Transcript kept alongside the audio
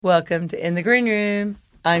Welcome to In the Green Room.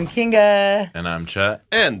 I'm Kinga. And I'm Chet.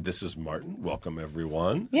 And this is Martin. Welcome,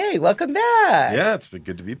 everyone. Yay, welcome back. Yeah, it's been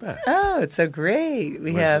good to be back. Oh, it's so great.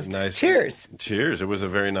 We have cheers. Cheers. It was a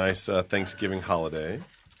very nice Thanksgiving holiday.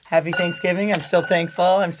 Happy Thanksgiving. I'm still thankful.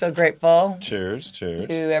 I'm still grateful. Cheers. To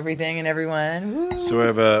everything and everyone. Woo.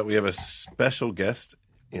 So we have a special guest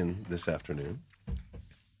in this afternoon.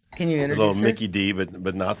 Can you introduce a little her? Mickey D,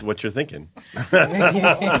 but not what you're thinking.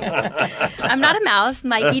 I'm not a mouse,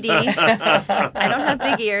 Mikey D. I don't have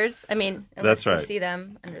big ears. I mean, unless That's right. you see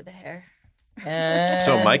them under the hair.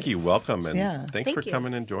 So, Mikey, welcome, and thanks for you.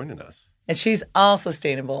 coming and joining us. And she's all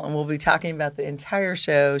sustainable, and we'll be talking about the entire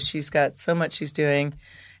show. She's got so much she's doing.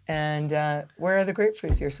 And where are the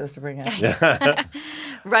grapefruits you're supposed to bring out?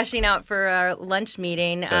 Rushing out for our lunch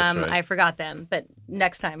meeting. That's right. I forgot them, but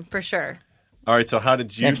next time, for sure. All right, so how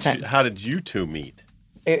did you two meet?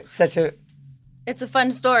 It's such a... It's a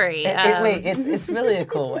fun story. It's really a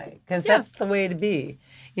cool way because that's the way to be.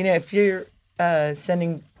 You know, if you're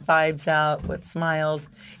sending vibes out with smiles,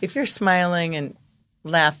 if you're smiling and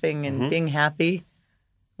laughing and being happy,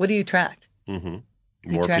 what do you attract? Mm-hmm.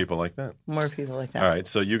 More people like that. More people like that. All right,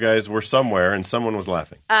 so you guys were somewhere and someone was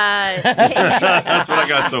laughing. That's what I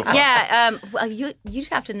got so far. Yeah. Well, you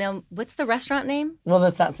have to know, what's the restaurant name? Well,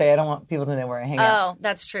 let's not say. I don't want people to know where I hang out. Oh,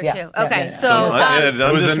 that's true, Yeah, too. yeah, Okay, yeah, yeah. so...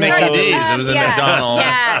 It was a Mickey D's. It was a McDonald's.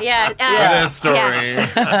 Yeah. For this story.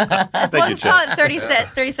 We'll just call it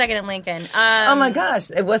 30 in Lincoln. Oh, my gosh.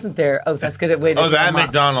 It wasn't there. Oh, that's good way to throw that them off.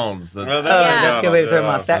 McDonald's. That's a good way to throw them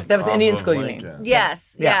off. That was Indian school, you mean?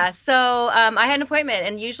 Yes. Yeah. Yeah. So I had an appointment,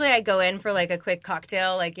 and usually I go in for like a quick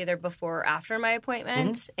cocktail, like either before or after my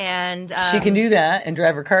appointment. And she can do that and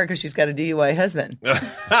drive her car because she's got a DUI husband,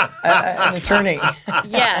 an attorney.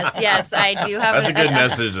 Yes, I do have. That's a good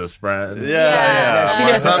message to spread. Yeah. No,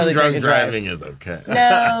 she doesn't Some really drunk drink and drive. driving is okay.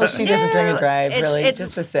 No, she doesn't drink and drive. It's- Really, it's-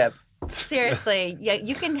 just a sip. Seriously, yeah,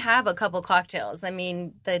 you can have a couple cocktails. I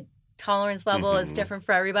mean, the tolerance level is different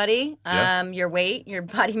for everybody. Yes. Your weight, your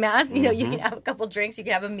body mass. You know, you can have a couple drinks. You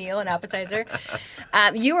can have a meal, an appetizer.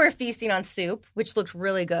 You were feasting on soup, which looked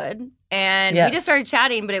really good. And we just started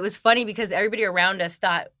chatting, but it was funny because everybody around us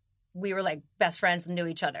thought we were like best friends and knew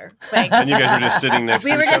each other. Like, And you guys were just sitting next to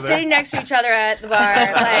each other? we were just sitting next to each other at the bar,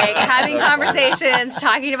 like having conversations,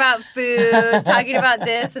 talking about food, talking about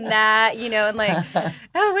this and that, you know, and like,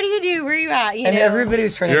 oh, what do you do? Where are you at? You And know? everybody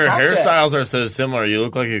was trying Your to talk to us. hairstyles are so similar. You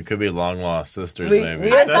look like you could be long lost sisters, maybe.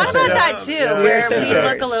 we I are thought about sisters. that too, Yeah, where we're we sisters.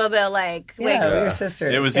 look a little bit like, Yeah, we were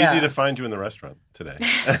sisters. It was easy to find you in the restaurant today.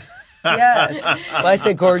 Yes. Well, I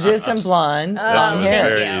say gorgeous and blonde, That's long thank hair.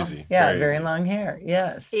 very you. easy. Yeah, very very easy. long hair.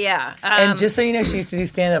 Yes. yeah. And just so you know, she used to do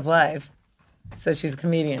stand up live, so she's a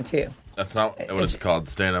comedian too. That's not what it's called,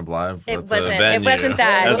 Stand Up Live. It That's a wasn't. It venue. wasn't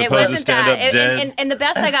that. As It opposed to wasn't Stand that. Up Dead. And the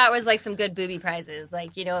best I got was like some good booby prizes,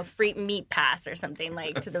 like a free meat pass or something,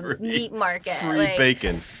 like to the meat market, Free like,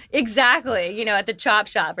 bacon. Exactly. At the chop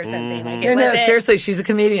shop or something. Like No, it wasn't, seriously, she's a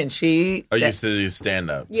comedian. She. I used to do stand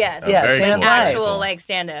up. Yes. Yeah, very stand-up cool. live. Actual like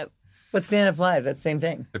stand up. What's stand up live? That's the same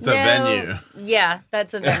thing. It's a venue. Yeah,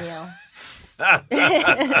 that's a venue.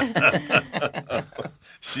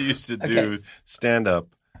 She used to do stand-up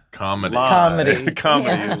Comedy. live.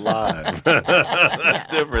 Comedy. Live. That's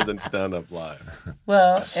different than stand-up live.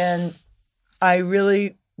 Well, and I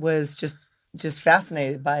really was just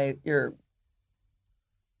fascinated by your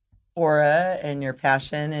aura and your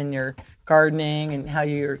passion and your gardening and how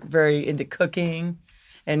you're very into cooking.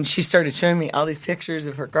 And she started showing me all these pictures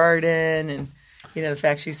of her garden and, the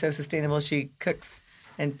fact she's so sustainable. She cooks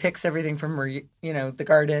and picks everything from her, the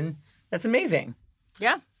garden. That's amazing.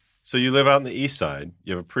 Yeah. So you live out in the east side.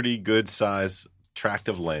 You have a pretty good size tract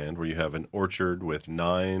of land where you have an orchard with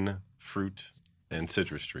 9 fruit and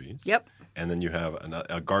citrus trees. Yep. And then you have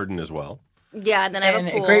a garden as well. Yeah, and then I have And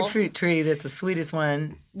a pool. a grapefruit tree that's the sweetest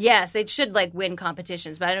one. Yes, it should win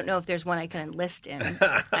competitions, but I don't know if there's one I can enlist in.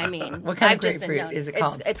 I mean, What kind of I've just been grapefruit known. is it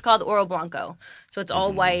called? It's called Oro Blanco, so it's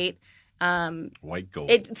all white. White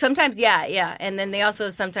gold. It sometimes, yeah, and then they also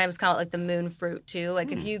sometimes call it like the moon fruit too.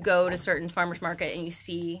 Like if you go to certain farmers market and you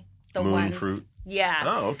see the Moon ones, fruit? yeah.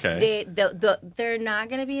 Oh, okay. They're not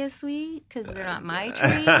going to be as sweet because they're not my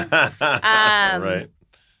tree. Right.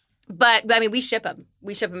 But I mean, we ship them.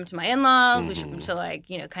 We ship them to my in-laws. We ship them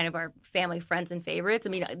to kind of our family, friends, and favorites. I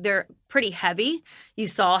mean, they're pretty heavy. You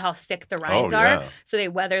saw how thick the rinds are, yeah. so they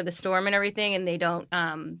weather the storm and everything, and they don't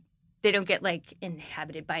get like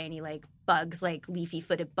inhabited by any like bugs, like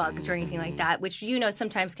leafy-footed bugs or anything like that, which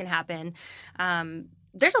sometimes can happen.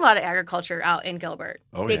 There's a lot of agriculture out in Gilbert.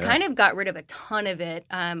 They kind of got rid of a ton of it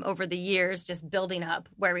over the years, just building up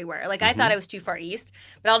where we were. Like I thought I was too far east,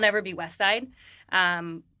 but I'll never be west side.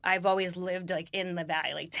 I've always lived like in the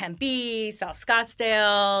valley, like Tempe, South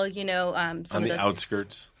Scottsdale, some On of the those.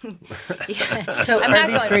 outskirts. Yeah. So I'm are not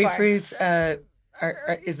these going far. grapefruits?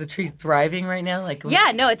 Is the tree thriving right now? Like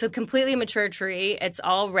Yeah, no, it's a completely mature tree. It's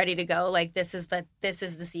all ready to go. Like this is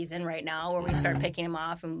the season right now where we start picking them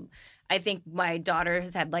off. And I think my daughter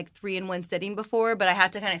has had like 3 in one sitting before, but I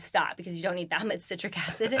have to kind of stop because you don't need that much citric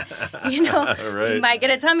acid. Right. You might get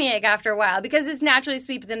a tummy ache after a while because it's naturally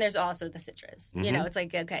sweet. But then there's also the citrus. It's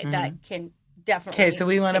like that can definitely. Okay, so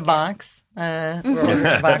we want a kick in. box. We're ordering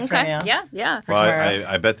a box right now. Yeah. Well, tomorrow.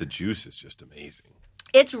 I bet the juice is just amazing.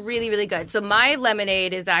 It's really, really good. So my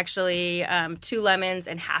lemonade is actually 2 lemons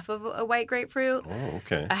and half of a white grapefruit, Oh,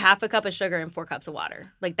 okay. a half a cup of sugar, and 4 cups of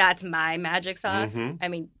water. Like that's my magic sauce. I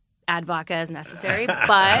mean, add vodka as necessary,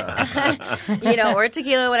 but or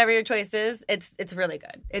tequila, whatever your choice is. It's really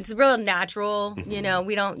good. It's real natural.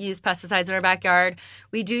 We don't use pesticides in our backyard.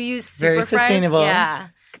 We do use Very Super Thrive. sustainable. Yeah,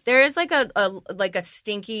 there is like a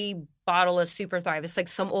stinky bottle of Super Thrive. It's like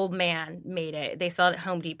some old man made it. They sell it at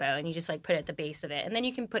Home Depot, and you just like put it at the base of it, and then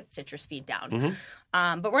you can put citrus feed down.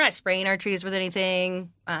 But we're not spraying our trees with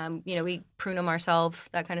anything. We prune them ourselves,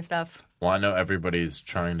 that kind of stuff. Well, I know everybody's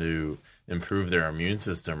trying to improve their immune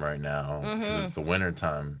system right now because it's the winter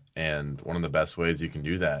time, and one of the best ways you can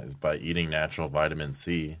do that is by eating natural vitamin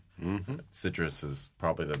C. Citrus is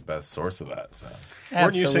probably the best source of that. So,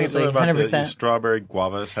 Weren't you saying something about 100%. the strawberry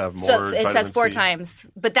guavas have more So it vitamin says 4 C? times,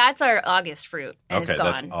 but that's our August fruit. And Okay, it's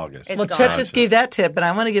gone. that's August. It's Well, gone. Chet just gave that tip, but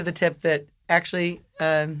I want to give the tip that actually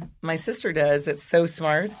my sister does. It's so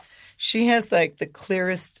smart. She has like the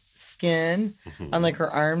clearest skin on like her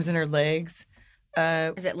arms and her legs.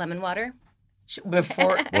 Is it lemon water?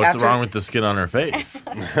 Before, what's wrong with the skin on her face?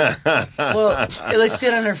 Well, it looks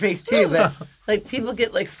good on her face too, but like people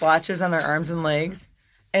get like splotches on their arms and legs,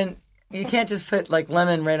 and you can't just put like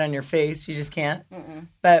lemon right on your face. You just can't.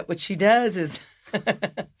 But what she does is,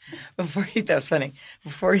 that's funny.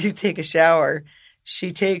 Before you take a shower,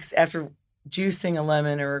 she takes after juicing a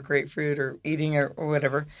lemon or a grapefruit or eating or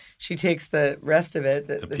whatever. She takes the rest of it,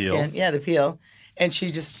 the peel? skin, the peel, and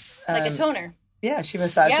she just Like a toner. yeah, she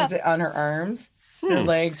massages it on her arms, her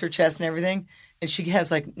legs, her chest, and everything. And she has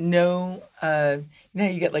like no,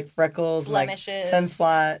 you get like freckles, Blemishes. like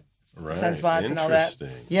sunspots, Right. sunspots, and all that.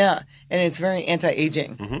 Interesting. Yeah, and it's very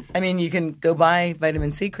anti-aging. I mean, you can go buy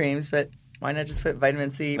vitamin C creams, but why not just put vitamin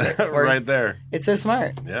C right before? Right there. It's so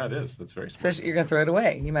smart. Yeah, it is. That's very smart. Especially you're gonna throw it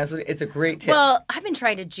away. You might as well. It's a great tip. Well, I've been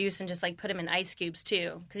trying to juice and just like put them in ice cubes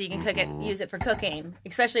too, because you can cook it, use it for cooking.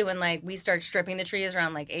 Especially when like we start stripping the trees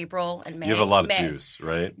around like April and May. You have a lot of May. juice,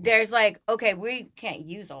 right? There's like, okay, we can't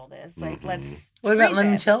use all this. Like, let's. what about freeze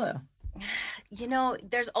it. limoncello?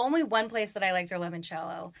 There's only one place that I like their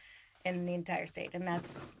limoncello in the entire state, and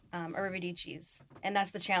that's Arrivederci's, and that's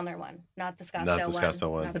the Chandler one, not the Scottsdale one. Not the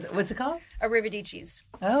Scottsdale one. Not the What's it called? Arrivederci's.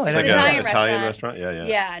 Oh, I It's don't like know. an Italian Italian restaurant. restaurant?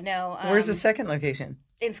 Yeah, Yeah, no. Where's the second location?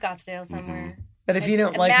 in Scottsdale somewhere. But if you don't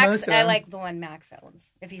And like Max, most of them, I like the one Max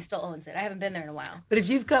owns. If he still owns it, I haven't been there in a while. But if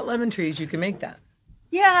you've got lemon trees, you can make that.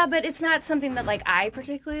 Yeah, but it's not something that like I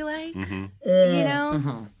particularly like. You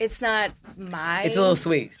know, it's not my. It's a little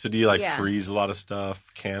sweet. So do you like Yeah. freeze a lot of stuff,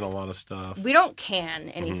 can a lot of stuff? We don't can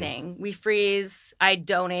anything. We freeze. I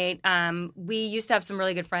donate. We used to have some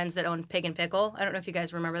really good friends that owned Pig and Pickle. I don't know if you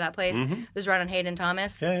guys remember that place. It was right on Hayden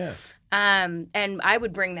Thomas. Yeah. And I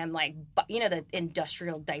would bring them like the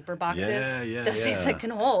industrial diaper boxes. Yeah, Those things yeah. that can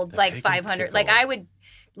hold The like Pig and 500. Like Pickle. I would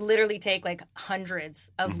literally take like hundreds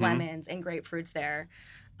of lemons and grapefruits there.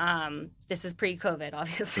 This is pre-COVID,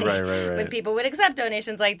 obviously. Right. When people would accept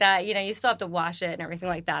donations like that, you still have to wash it and everything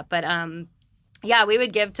like that. But yeah, we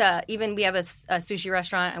would give to we have a sushi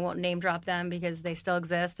restaurant. I won't name drop them because they still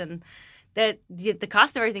exist, and that the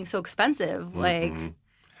cost of everything's so expensive. Like,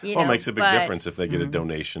 Well, it makes a big but- difference if they get a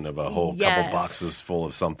donation of a whole couple Yes. boxes full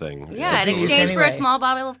of something. Yeah, in It's exchange for a anyway. small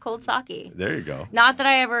bottle of cold sake. There you go. Not that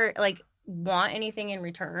I ever want anything in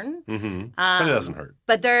return. But it doesn't hurt.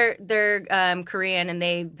 But they're Korean, and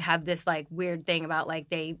they have this weird thing about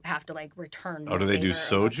they have to return. Oh, do they do their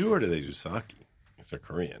favor soju or do they do sake if they're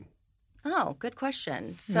Korean? Oh, good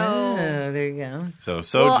question. So Oh, there you go. So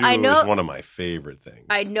soju Well, I know- is one of my favorite things.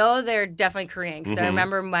 I know they're definitely Korean because I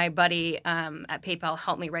remember my buddy at PayPal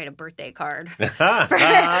helped me write a birthday card for them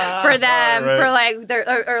Right. for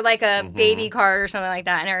their or a baby card or something like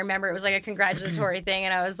that. And I remember it was a congratulatory thing,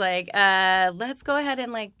 and I was like, let's go ahead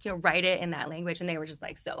and write it in that language. And they were just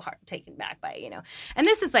so hard taken back by it, And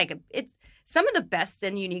this is some of the best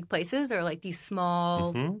and unique places are like these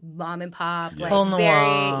small mom and pop, like Hole in the very,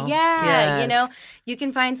 wall. you know, Yes. you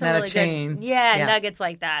can find some Not a really chain. good, Yeah. nuggets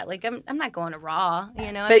like that. Like I'm not going to Raw,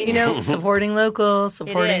 you know. I But mean, you know, supporting local,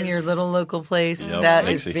 supporting is. your little local place, Yep, that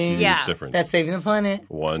makes is a being huge difference. that's saving the planet.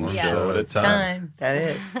 One Yes. show at a time. That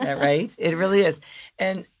is that right. It really is,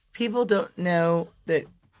 and people don't know that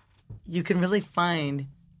you can really find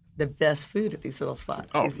the best food at these little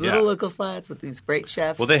spots. Oh, These little yeah. local spots with these great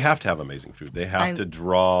chefs. Well, they have to have amazing food. They have to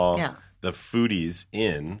draw yeah. the foodies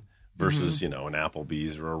in versus, you know, an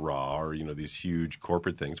Applebee's or a Raw or, you know, these huge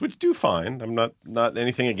corporate things, which do fine. I'm not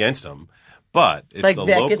anything against them. But it's like the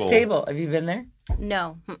Beckett's local Table. Have you been there?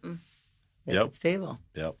 no. Mm-mm. Beckett's Table.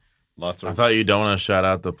 Yep. Lots I of thought you don't want to shout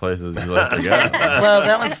out the places you like to go. Well,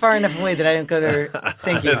 that one's far enough away that I don't go there.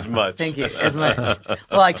 Thank you As much. Thank you as much.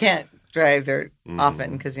 Well, I can't drive there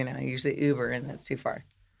often because I usually Uber and that's too far.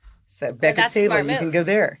 So Beckett's that's Table, smart you can move. go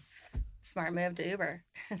there. Smart move to Uber.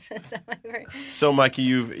 So,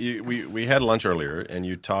 Mikey, we had lunch earlier, and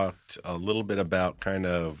you talked a little bit about kind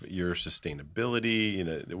of your sustainability. You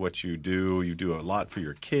know what you do. You do a lot for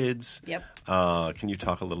your kids. Yep. Can you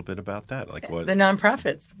talk a little bit about that? Like what? The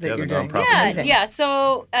nonprofits that Yeah, the you're doing. nonprofits. Yeah, Amazing. yeah.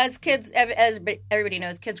 So as kids, as everybody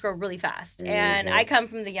knows, kids grow really fast, and I come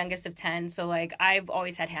from the youngest of 10. So like I've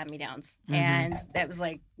always had hand-me-downs, and that was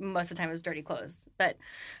like most of the time it was dirty clothes, but.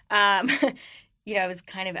 You know, I was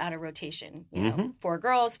kind of out of rotation. You know, 4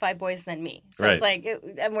 girls, 5 boys, then me. So Right. it's like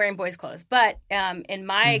I'm wearing boys' clothes. But in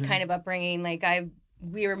my kind of upbringing, like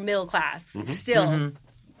we were middle class, still,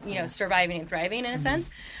 you know, surviving and thriving in a sense.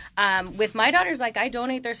 With my daughters, like I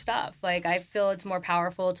donate their stuff. Like I feel it's more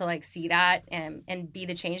powerful to like see that and be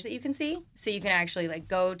the change that you can see. So you can actually like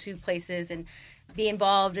go to places and be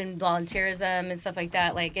involved in volunteerism and stuff like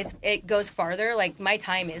that. Like it goes farther. Like my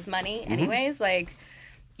time is money, anyways. Like.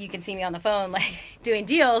 You can see me on the phone, like doing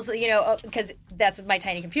deals, you know, because that's my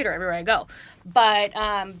tiny computer everywhere I go. But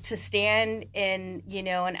to stand in, you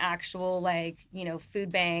know, an actual like, you know,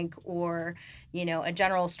 food bank or, you know, a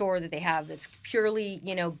general store that they have that's purely,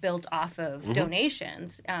 you know, built off of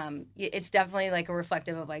donations, it's definitely like a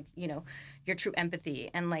reflective of like, you know, your true empathy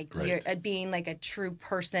and like Right. you're being like a true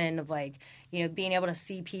person of like, you know, being able to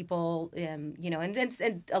see people, you know,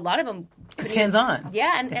 and a lot of them It's hands-on.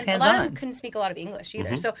 Yeah, and It's a lot of them hands-on. couldn't speak a lot of English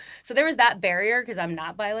either. So there was that barrier because I'm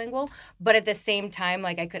not bilingual, but at the same time,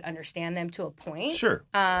 like I could understand them to a point. Sure.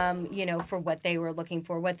 You know, for what they were looking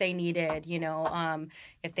for, what they needed, you know,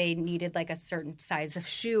 if they needed like a certain size of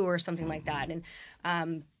shoe or something like that.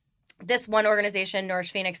 And this one organization,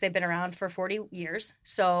 Nourish Phoenix, they've been around for 40 years.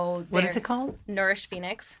 So What is it called? Nourish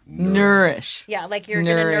Phoenix. Nourish. Yeah, like you're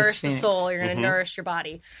going to Nourish nourish the Phoenix. soul, you're going to nourish your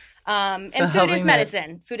body. And food helping is the-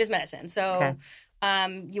 medicine. Food is medicine. So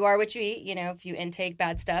Okay. you are what you eat. You know, if you intake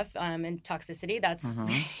bad stuff and toxicity, that's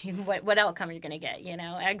what outcome you're going to get, you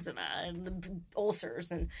know, eczema and ulcers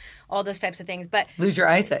and all those types of things. But Lose your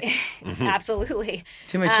eyesight. absolutely.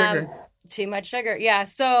 Too much sugar. Too much sugar. Yeah.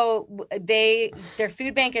 So their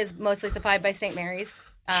food bank is mostly supplied by St. Mary's.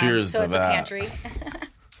 Cheers So to it's that. a pantry.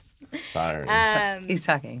 Fire. He's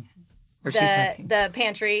talking. Or she's talking. The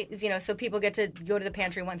pantry is, you know, so people get to go to the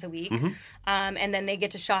pantry once a week, and then they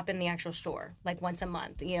get to shop in the actual store like once a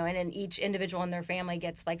month, you know, and then each individual in their family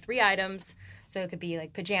gets like 3 items. So it could be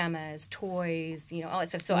like pajamas, toys, you know, all that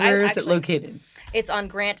stuff. So Where I is it located? It's on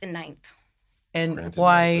Grant and 9th. And Granted,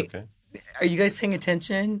 why okay. are you guys paying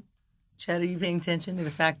attention? Chad, are you paying attention to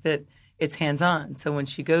the fact that it's hands-on? So when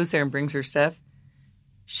she goes there and brings her stuff,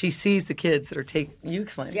 she sees the kids that are taking. You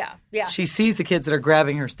explain. Yeah, yeah. She sees the kids that are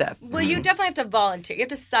grabbing her stuff. Well, you definitely have to volunteer. You have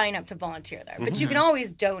to sign up to volunteer there, but you can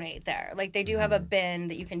always donate there. Like they do have a bin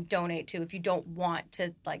that you can donate to if you don't want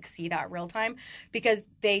to like see that real time, because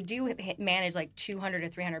they do manage like 200 to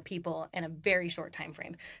 300 people in a very short time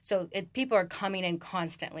frame. So people are coming in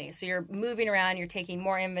constantly. So you're moving around. You're taking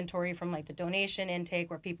more inventory from like the donation intake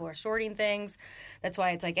where people are sorting things. That's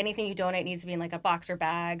why it's like anything you donate needs to be in like a boxer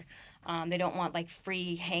bag. They don't want like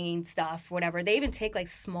free hanging stuff, whatever. They even take like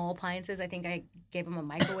small appliances. I think I gave them a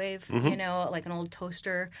microwave, you know, like an old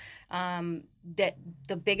toaster. That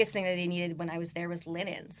the biggest thing that they needed when I was there was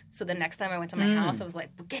linens. So the next time I went to my house, I was like,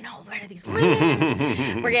 we're getting all rid of these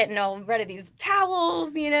linens. We're getting all rid of these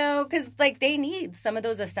towels, you know, because like they need some of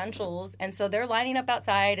those essentials. And so they're lining up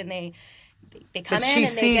outside and they come But in she and they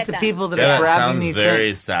sees get the them. people that Yeah, are that grabbing sounds these very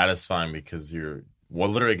things. satisfying because you're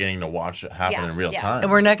literally getting to watch it happen Yeah, in real yeah. time.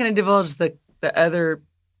 And we're not going to divulge the other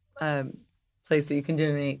place that you can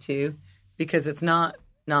donate to because it's not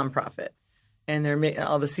nonprofit. and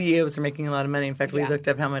all the CEOs are making a lot of money. In fact, we looked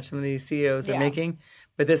up how much some of these CEOs are making.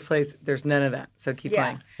 But this place, there's none of that. So keep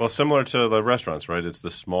going. Well, similar to the restaurants, right? It's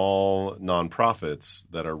the small nonprofits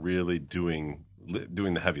that are really doing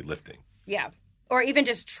the heavy lifting. Yeah. Or even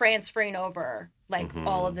just transferring over, like,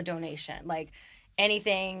 all of the donation. Like,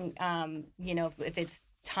 anything, if it's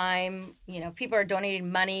time, if people are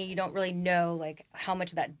donating money, you don't really know, like, how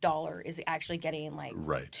much of that dollar is actually getting, like,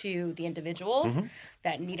 to the individuals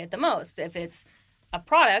that need it the most. If it's a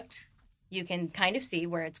product, you can kind of see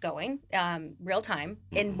where it's going real time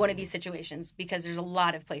in one of these situations, because there's a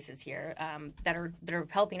lot of places here that are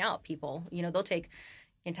helping out people. They'll take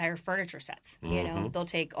entire furniture sets. They'll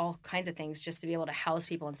take all kinds of things just to be able to house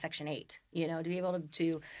people in Section 8, to be able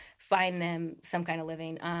to find them some kind of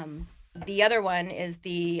living. The other one is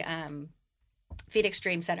the Phoenix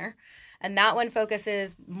Dream Center. And that one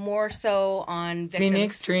focuses more so on victims.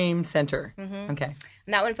 Phoenix Dream Center. Okay.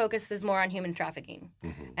 And that one focuses more on human trafficking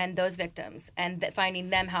and those victims and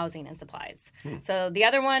finding them housing and supplies. So the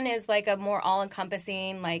other one is like a more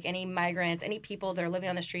all-encompassing, like any migrants, any people that are living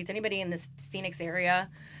on the streets, anybody in this Phoenix area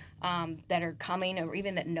that are coming or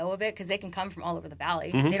even that know of it, because they can come from all over the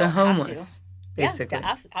valley. They So don't homeless, have to. basically.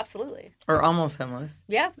 Yeah, absolutely. Or almost homeless.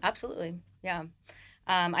 Yeah, absolutely. Yeah.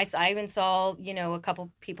 I even saw, a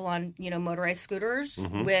couple people on, motorized scooters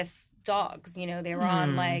with dogs. They were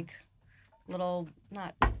on like little,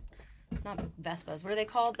 not Vespas. What are they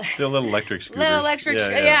called? The little electric scooters. Little electric.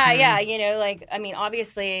 Yeah.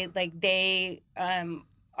 Obviously, like they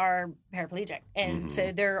are paraplegic, and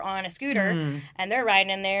so they're on a scooter and they're riding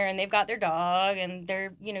in there, and they've got their dog, and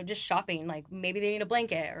they're just shopping. Like maybe they need a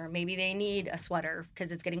blanket, or maybe they need a sweater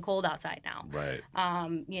because it's getting cold outside now. Right.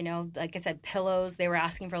 Like I said, pillows. They were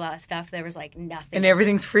asking for a lot of stuff. There was like nothing, and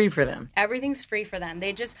everything's free for them. Everything's free for them.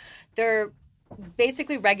 They're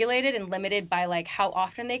basically regulated and limited by like how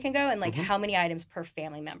often they can go and like how many items per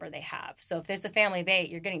family member they have. So if there's a family of 8,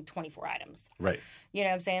 you're getting 24 items. Right. You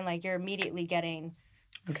know what I'm saying? Like you're immediately getting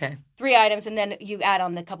 3 items, and then you add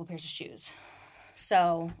on the couple pairs of shoes.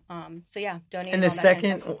 So yeah, donating. And the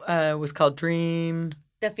second was called Dream.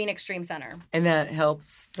 The Phoenix Dream Center. And that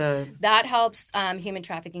helps human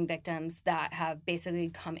trafficking victims that have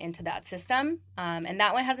basically come into that system. And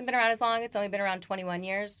that one hasn't been around as long. It's only been around 21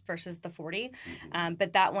 years versus the 40.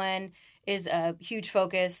 But that one is a huge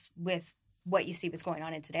focus with what you see what's going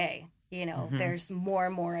on in today. There's more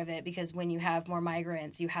and more of it, because when you have more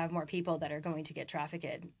migrants, you have more people that are going to get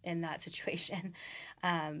trafficked in that situation.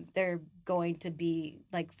 They're going to be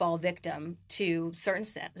like fall victim to certain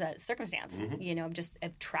circumstance, just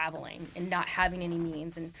of traveling and not having any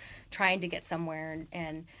means and trying to get somewhere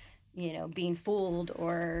and being fooled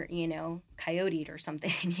or, coyoted or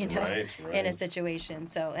something, Right. in a situation.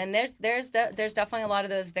 So, and there's definitely a lot of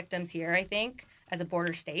those victims here, I think, as a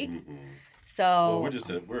border state. So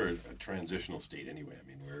we're a transitional state anyway. I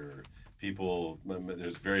mean,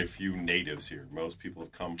 there's very few natives here. Most people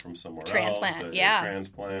have come from somewhere else.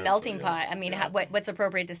 Transplant. Melting pot. I mean, what's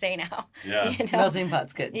appropriate to say now? Yeah. Melting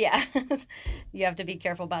pot's good. Yeah. You have to be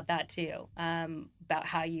careful about that too, about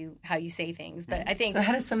how you say things. But I think. So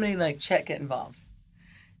how does somebody like Chet get involved?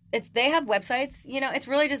 They have websites, it's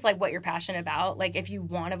really just like what you're passionate about. Like if you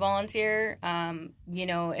want to volunteer,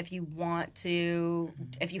 if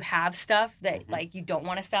you have stuff that like you don't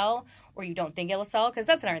want to sell or you don't think it'll sell, because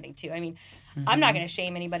that's another thing too. I mean, I'm not going to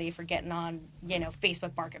shame anybody for getting on,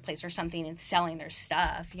 Facebook Marketplace or something and selling their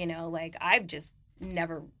stuff, like I've just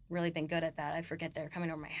never really been good at that. I forget they're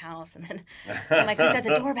coming over my house, and then I'm like, who's at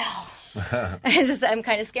the doorbell? I'm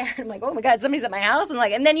kind of scared. I'm like, oh my God, somebody's at my house,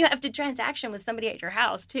 and then you have to transaction with somebody at your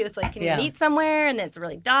house too. It's like, can you meet somewhere? And it's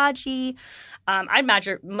really dodgy. I'd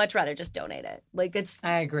much rather just donate it. Like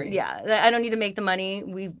I agree. Yeah, I don't need to make the money.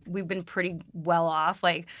 We've been pretty well off.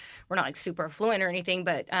 Like we're not like super affluent or anything,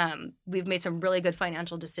 but we've made some really good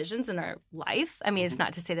financial decisions in our life. I mean, it's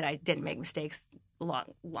not to say that I didn't make mistakes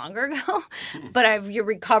longer ago, but I've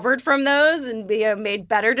recovered from those and made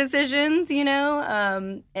better decisions,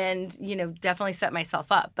 and definitely set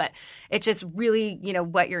myself up. But it's just really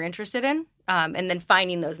what you're interested in, and then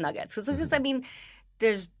finding those nuggets. Because I mean,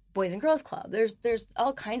 there's Boys and Girls Club. There's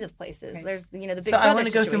all kinds of places. Right. There's the Big So Brother I want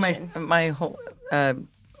to go through situation. my whole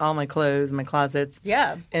all my clothes, my closets,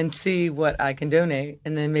 and see what I can donate,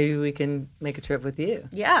 and then maybe we can make a trip with you.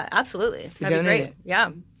 Yeah, absolutely. That'd be great. It.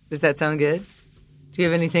 Yeah. Does that sound good? Do you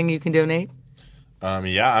have anything you can donate?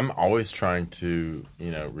 Yeah, I'm always trying to,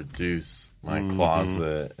 reduce my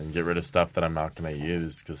closet and get rid of stuff that I'm not going to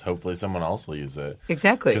use, because hopefully someone else will use it.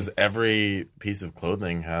 Exactly. Because every piece of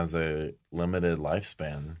clothing has a limited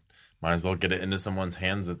lifespan. Might as well get it into someone's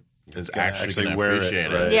hands that is gonna actually actually going to wear it, appreciate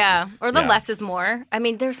right? it. Yeah, or the Yeah. less is more. I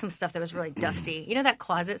mean, there's some stuff that was really dusty. You know that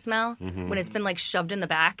closet smell when it's been like shoved in the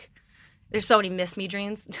back? There's so many miss me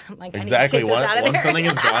dreams. Like, Exactly. I need to take this out of Once there. something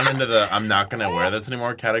has gone into the I'm not going to wear this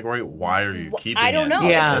anymore category, why are you keeping it? I don't know.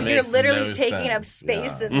 Yeah. It You're makes literally no taking up sense.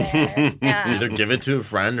 space Yeah. in there. Yeah. Either give it to a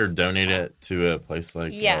friend or donate it to a place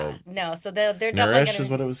like No. So they're definitely Nourish gonna, is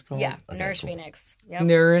what it was called? Yeah, Okay, Nourish cool. Phoenix. Yep.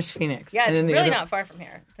 Nourish Phoenix. Yeah, it's And then the really other- not far from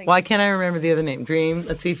here. It's like- Why can't I remember the other name? Dream.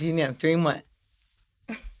 Let's see if you know. Dream what?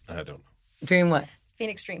 I don't know. Dream what?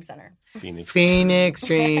 Phoenix Dream Center. Phoenix. Phoenix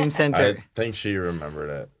Dream I Center. think she remembered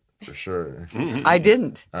it for sure. I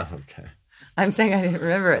didn't. Oh, okay. I'm saying I didn't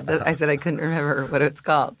remember it. I said I couldn't remember what it's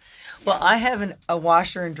called. Well, I have a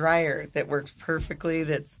washer and dryer that works perfectly.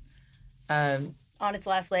 That's On its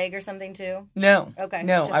last leg or something too. no, Okay,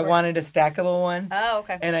 no. just I works. wanted a stackable one, Oh,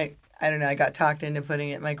 okay. and I don't know. I got talked into putting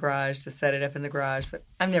it in my garage to set it up in the garage, but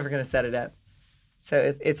I'm never going to set it up.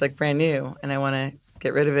 So it's like brand new, and I want to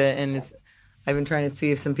get rid of it. And I've been trying to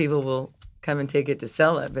see if some people will come and take it to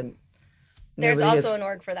sell it, but There's nobody also has an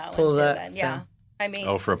org for that one pulled too. up, Then, yeah. so. I mean,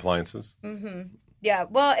 Oh, for appliances? yeah.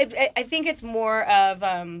 Well, I think it's more of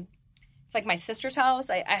it's like my sister's house.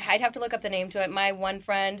 I'd have to look up the name to it. My one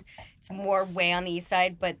friend, it's more way on the east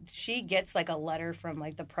side, but she gets like a letter from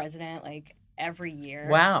like the president like every year.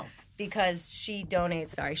 Wow. Because she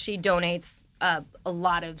donates. She donates a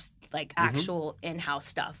lot of like actual in-house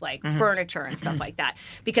stuff, like furniture and stuff like that.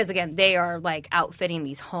 Because again, they are like outfitting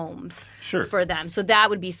these homes Sure. for them. So that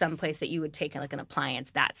would be some place that you would take like an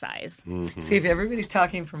appliance that size. See, if everybody's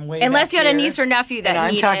talking from way Unless back you had a here, niece or nephew that and I'm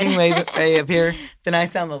needed. talking way up here, then I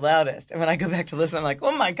sound the loudest. And when I go back to listen, I'm like,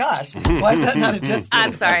 oh my gosh, why is that not adjusted?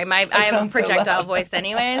 I'm sorry, I have a sound so projectile loud. voice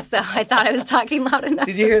anyway, so I thought I was talking loud enough.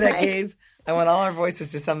 Did you hear that, Right. Gabe? I want all our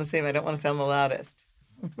voices to sound the same. I don't want to sound the loudest.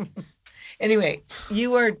 Anyway,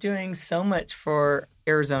 you are doing so much for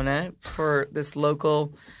Arizona, for this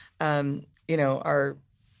local, our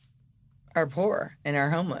poor and our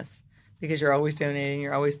homeless, because you're always donating,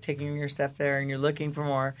 you're always taking your stuff there, and you're looking for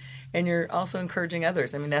more, and you're also encouraging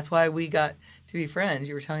others. I mean, that's why we got to be friends.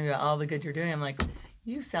 You were telling me about all the good you're doing. I'm like,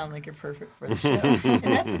 you sound like you're perfect for the show. And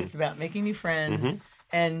that's what it's about, making new friends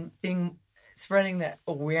and spreading that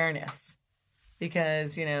awareness.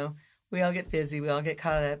 Because, we all get busy, we all get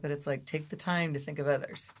caught up, but it's like, take the time to think of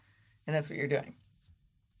others. And that's what you're doing.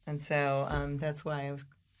 And so that's why I was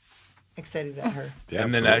excited about her. Yeah,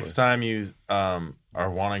 And the absolutely. next time you are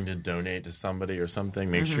wanting to donate to somebody or something,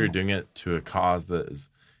 make sure you're doing it to a cause that is,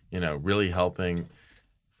 really helping,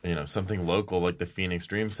 something local like the Phoenix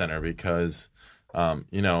Dream Center, because,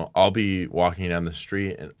 I'll be walking down the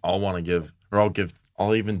street and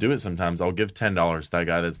I'll even do it sometimes. I'll give $10 to that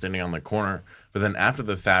guy that's standing on the corner. But then after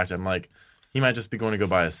the fact, I'm like, he might just be going to go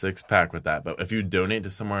buy a 6-pack with that. But if you donate to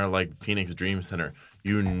somewhere like Phoenix Dream Center,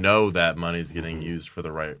 you know that money's getting used for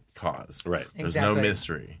the right cause. Right. There's Exactly. no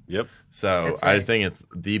mystery. Yep. So That's I right. think it's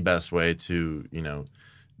the best way to,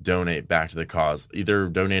 donate back to the cause. Either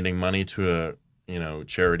donating money to a,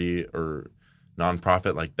 charity or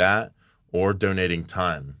nonprofit like that, or donating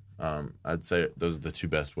time. I'd say those are the two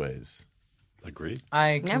best ways. Agreed.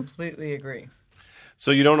 I completely agree.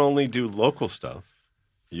 So you don't only do local stuff.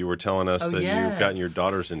 You were telling us that yes. you've gotten your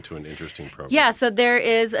daughters into an interesting program. Yeah, so there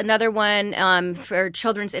is another one for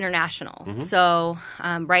Children's International. So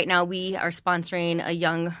right now we are sponsoring a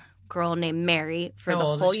young girl named Mary for How the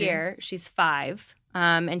old is whole she? year. She's 5,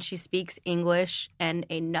 and she speaks English and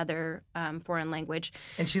another foreign language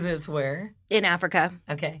And she lives where? in Africa.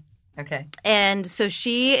 Okay. And so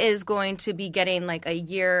she is going to be getting like a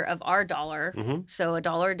year of our dollar, so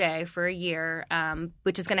 $1 a day for a year,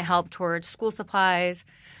 which is going to help towards school supplies,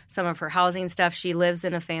 some of her housing stuff. She lives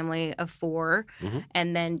in a family of 4,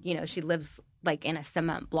 and then, she lives like in a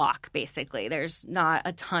cement block, basically. There's not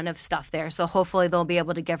a ton of stuff there. So hopefully they'll be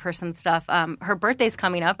able to give her some stuff. Her birthday's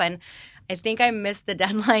coming up, and I think I missed the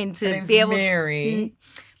deadline Her to name's be able Mary.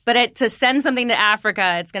 But to send something to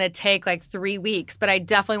Africa, it's going to take like 3 weeks. But I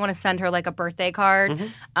definitely want to send her like a birthday card.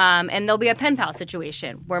 And there'll be a pen pal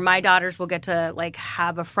situation where my daughters will get to like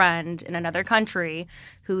have a friend in another country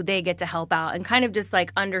who they get to help out and kind of just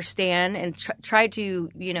like understand and try to,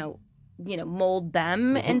 mold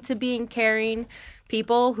them into being caring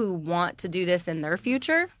people who want to do this in their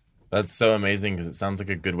future. That's so amazing because it sounds like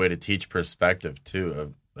a good way to teach perspective too,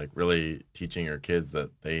 of like really teaching your kids that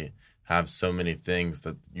they have so many things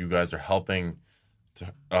that you guys are helping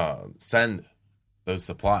to send those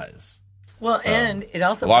supplies. Well, and it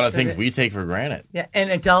also A lot of puts things it- we take for granted. Yeah, and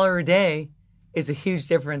 $1 a day is a huge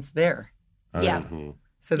difference there. Yeah.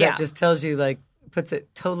 So that Yeah. just tells you, like, puts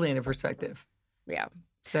it totally into perspective. Yeah.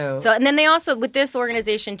 So and then they also, with this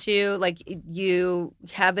organization too, like you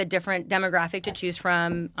have a different demographic to choose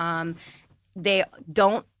from. They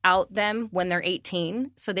don't out them when they're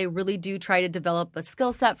 18. So they really do try to develop a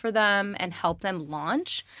skill set for them and help them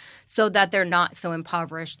launch so that they're not so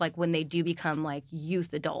impoverished like when they do become like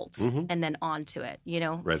youth adults and then on to it, you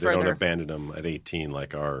know. Right. They don't abandon them at 18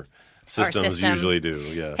 like our systems usually do.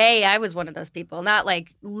 Yeah. Hey, I was one of those people. Not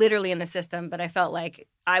like literally in the system, but I felt like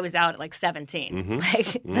I was out at like 17.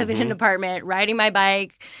 Like living in an apartment, riding my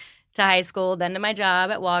bike to high school, then to my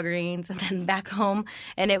job at Walgreens, and then back home.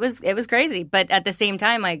 And it was crazy. But at the same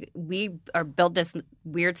time, like we are built this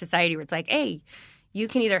weird society where it's like, hey, you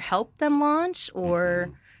can either help them launch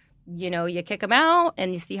or, you know, you kick them out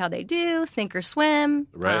and you see how they do, sink or swim.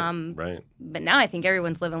 Right, right. But now I think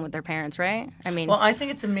everyone's living with their parents, right? I mean, well, I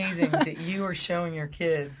think it's amazing that you are showing your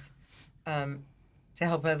kids to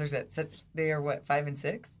help others at such, they are what, 5 and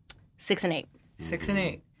 6? 6 and 8. 6 and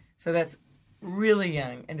 8. So that's really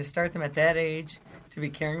young, and to start them at that age to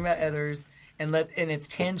be caring about others and it's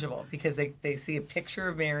tangible because they see a picture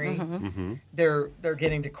of Mary. They're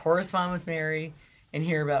getting to correspond with Mary and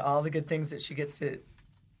hear about all the good things that she gets to,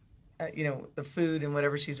 you know, the food and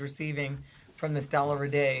whatever she's receiving from this $1 a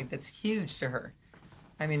day. That's huge to her.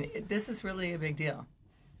 I mean, this is really a big deal.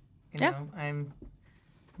 You know, I'm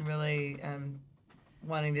really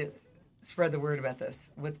wanting to spread the word about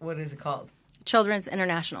this. What is it called? Children's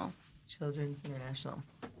International. Children's International.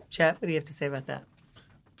 Chet, what do you have to say about that?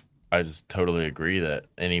 I just totally agree that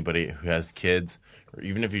anybody who has kids, or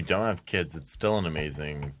even if you don't have kids, it's still an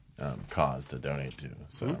amazing cause to donate to.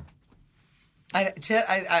 So, Chet,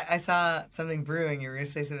 I saw something brewing. You were going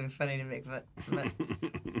to say something funny to make, but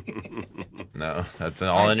no, that's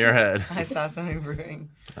all in your head. I saw something brewing.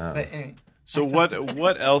 But anyway. So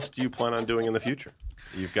what else do you plan on doing in the future?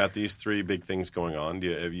 You've got these 3 big things going on. Do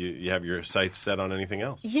you have your sights set on anything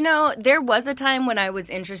else? You know, there was a time when I was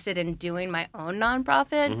interested in doing my own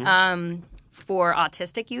nonprofit for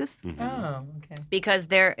autistic youth. Oh, okay. Because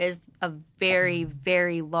there is a very,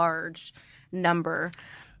 very large number.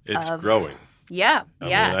 It's growing. Yeah, I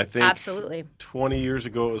mean, I think absolutely. 20 years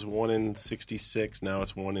ago it was 1 in 66. Now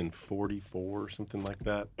it's 1 in 44, something like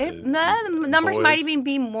that. The numbers boys. might even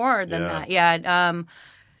be more than that. Yeah.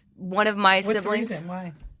 One of my What's siblings. the reason?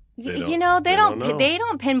 Why? You know, they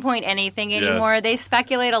don't pinpoint anything anymore. Yes. They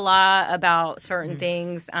speculate a lot about certain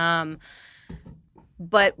things.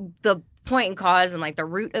 But the point and cause and like the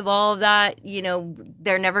root of all of that, you know,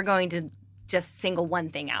 they're never going to just single one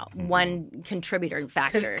thing out, one contributor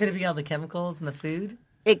factor. Could it be all the chemicals in the food?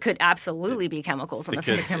 It could absolutely be chemicals in the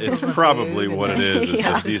food. It's probably what it is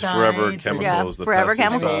that these forever chemicals. Yeah, forever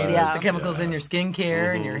chemicals, yeah. The chemicals in your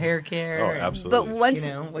skincare and your hair care. Oh, and, absolutely. But once, you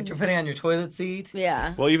know, what you're putting on your toilet seat.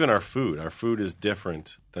 Yeah. Well, even our food. Our food is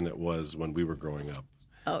different than it was when we were growing up.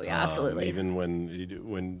 Oh, yeah, absolutely. Even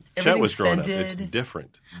when Chet was growing up, it's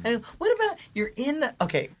different. I mean, what about, you're in the,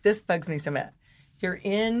 okay, this bugs me so bad. You're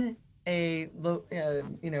in a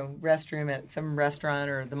restroom at some restaurant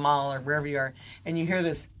or the mall or wherever you are, and you hear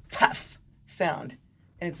this puff sound,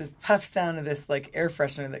 and it's this puff sound of this like air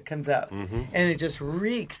freshener that comes out, and it just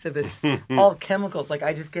reeks of this all chemicals. Like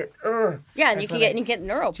I just get yeah, and you get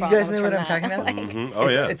neural problems. Do you guys know from what I'm that. talking about? Oh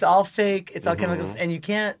yeah, it's all fake. It's all chemicals, and you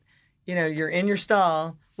can't. You know, you're in your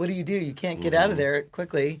stall. What do? You can't get out of there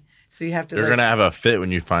quickly. So you have to. You're gonna have a fit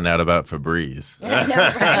when you find out about Febreze. No, right?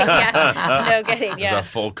 Yeah, no kidding. Yeah, it's a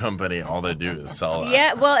full company. All they do is sell that.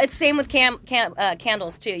 Yeah, well, it's same with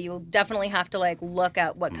candles too. You'll definitely have to like look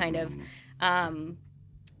at what kind of.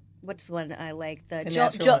 What's the one I like?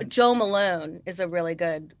 The Joe Malone is a really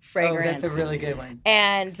good fragrance. Oh, that's a really good one.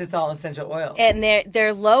 And it's all essential oils. And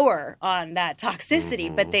they're lower on that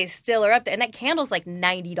toxicity, but they still are up there. And that candle's like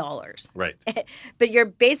 $90. Right. But you're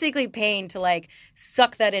basically paying to like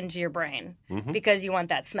suck that into your brain because you want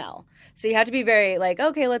that smell. So you have to be very like,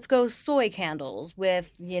 okay, let's go soy candles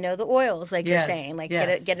with, you know, the oils like you're saying. Like get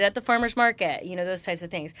it at the farmer's market, you know, those types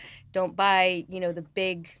of things. Don't buy, you know, the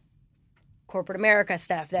big corporate America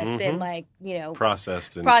stuff that's been like, you know,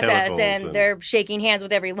 processed and they're shaking hands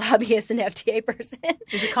with every lobbyist and FDA person.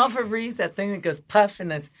 Is it called Febreze, that thing that goes puff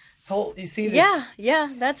and this whole, you see this? Yeah,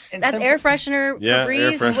 that's air freshener. Yeah,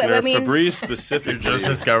 Febreze. air freshener. I mean, Febreze specifically. You're just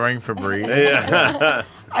discovering Febreze. Yeah.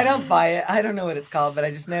 I don't buy it. I don't know what it's called, but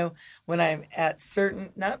I just know when I'm at certain,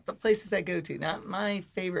 not the places I go to, not my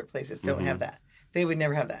favorite places don't have that. They would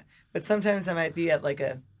never have that. But sometimes I might be at like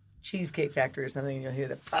a cheesecake factory or something and you'll hear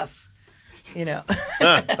the puff. You know.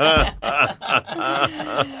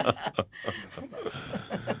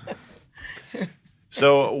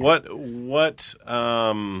 So what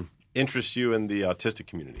interests you in the autistic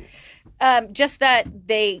community? Just that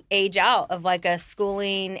they age out of like a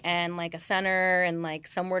schooling and like a center and like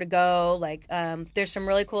somewhere to go. Like there's some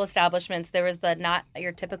really cool establishments. There was the Not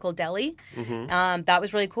Your Typical Deli. That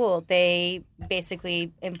was really cool. They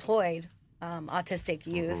basically employed autistic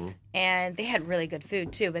youth, and they had really good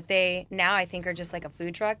food too. But they now I think are just like a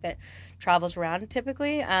food truck that travels around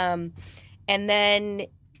typically. And then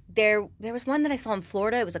there was one that I saw in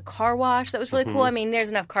Florida. It was a car wash that was really cool. I mean, there's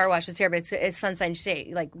enough car washes here, but it's Sunshine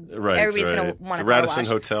State. Like everybody's going to want a car wash. Radisson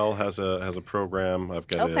Hotel has a program. I've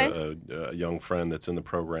got a young friend that's in the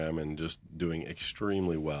program and just doing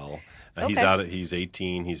extremely well. He's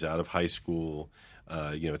 18. He's out of high school.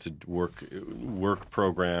 It's a work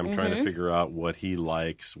program, trying to figure out what he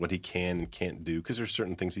likes, what he can and can't do, because there's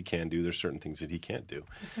certain things he can do, there's certain things that he can't do.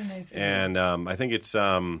 That's so nice. And I think it's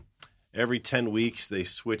every 10 weeks they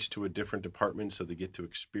switch to a different department, so they get to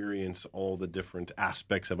experience all the different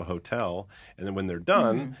aspects of a hotel. And then when they're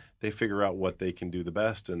done, they figure out what they can do the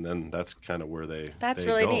best, and then that's kind of where they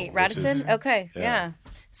really go, neat. Radisson? Okay, yeah.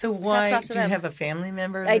 So why do you have a family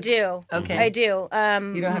member? I do. Okay. I do.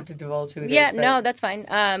 You don't have to divulge who it is. Yeah, no, that's fine.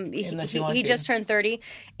 He just turned 30,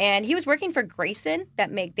 and he was working for Grayson.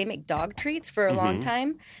 They make dog treats for a long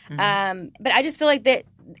time. But I just feel like that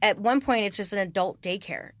at one point it's just an adult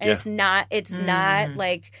daycare, and it's not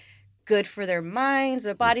like good for their minds,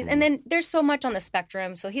 their bodies. And then there's so much on the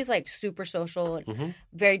spectrum. So he's like super social and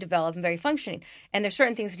very developed and very functioning. And there's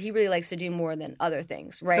certain things that he really likes to do more than other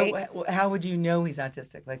things, right? So how would you know he's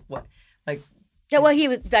autistic? Like what? Like yeah, well, he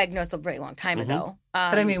was diagnosed a very long time ago.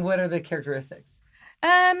 But I mean, what are the characteristics?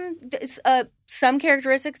 Some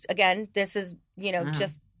characteristics. Again, this is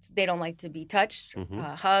just they don't like to be touched,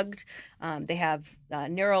 hugged. They have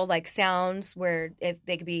neural like sounds where if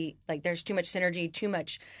they could be like there's too much synergy, too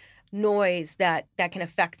much noise that can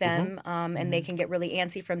affect them, and they can get really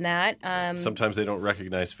antsy from that. Sometimes they don't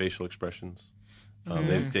recognize facial expressions.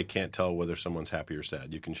 They can't tell whether someone's happy or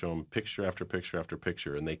sad. You can show them picture after picture after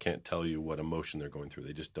picture, and they can't tell you what emotion they're going through.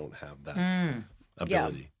 They just don't have that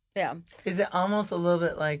ability. Yeah. Is it almost a little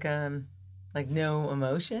bit like no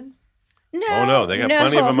emotion? No. Oh, no. They got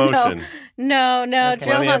plenty of emotion. No. Okay.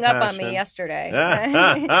 Jill hung up on me yesterday.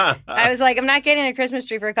 I was like, I'm not getting a Christmas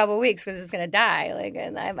tree for a couple of weeks because it's going to die. Like,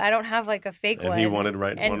 and I don't have like a fake one. And he wanted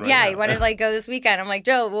one right yeah, now. he wanted to like go this weekend. I'm like,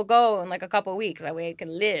 Joe, we'll go in like a couple of weeks. That way it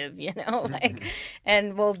can live, like,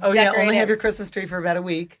 and we'll only have your Christmas tree for about a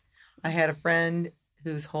week. I had a friend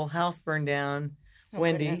whose whole house burned down.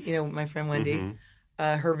 Wendy, goodness. My friend Wendy,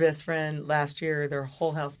 her best friend last year, their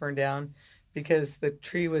whole house burned down because the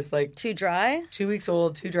tree was like too dry, 2 weeks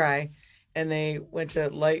old, too dry, and they went to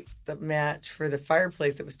light the match for the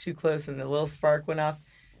fireplace that was too close, and the little spark went off,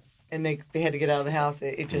 and they had to get out of the house.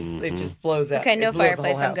 It just blows up. Okay, no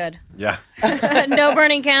fireplace. I'm good. Yeah. No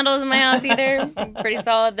burning candles in my house either. Pretty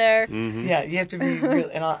solid there. Yeah, you have to be real.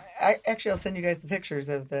 And I'll send you guys the pictures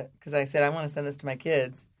of because I said I want to send this to my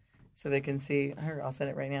kids. So they can see. I'll send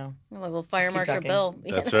it right now. A little fire marshal Bill.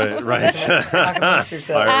 That's right. Right. Talk amongst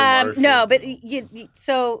yourselves. No, but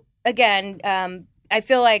so again, I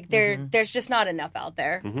feel like there's just not enough out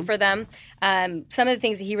there for them. Some of the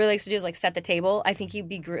things that he really likes to do is like set the table. I think he'd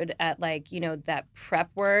be good at like that prep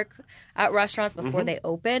work at restaurants before they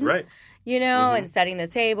open. Right. And setting the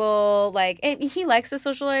table. Like, and he likes to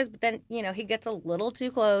socialize, but then he gets a little too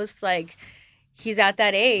close. Like. He's at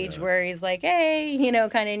that age where he's like, hey,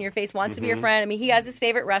 kind of in your face, wants to be your friend. I mean, he has his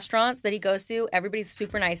favorite restaurants that he goes to. Everybody's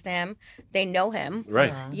super nice to him. They know him.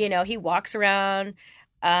 Right. He walks around.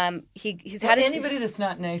 He's had anybody that's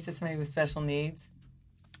not nice to somebody with special needs.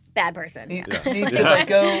 Bad person. Needs to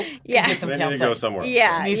go get some they counseling. need to go somewhere.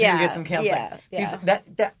 Yeah. Needs to go get some counseling.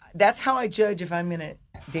 Yeah. That's how I judge if I'm going to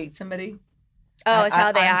date somebody. Oh, it's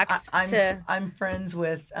how they act. I'm friends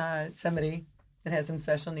with somebody that has some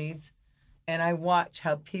special needs. And I watch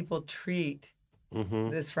how people treat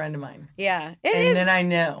this friend of mine. Yeah. Then I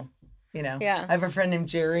know, Yeah. I have a friend named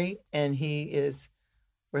Jerry, and he is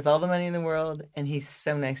worth all the money in the world, and he's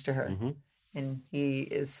so nice to her. And he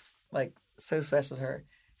is, like, so special to her.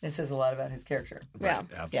 And it says a lot about his character. Right.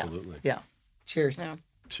 Yeah. Absolutely. Yeah. Cheers. Yeah.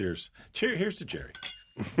 Cheers. Here's to Jerry.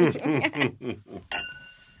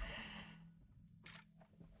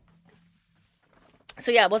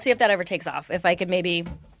 So, yeah, we'll see if that ever takes off. If I could maybe...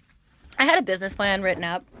 I had a business plan written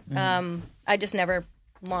up. I just never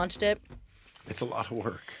launched it. It's a lot of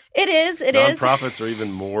work. It is. Nonprofits are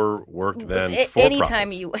even more work than for-profits.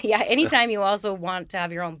 Anytime you also want to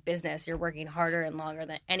have your own business, you're working harder and longer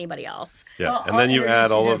than anybody else. Yeah, well, and then you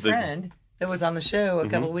add all of the friend that was on the show a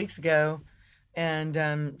couple of weeks ago,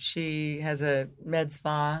 and she has a med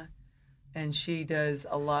spa and she does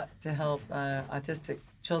a lot to help autistic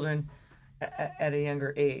children at a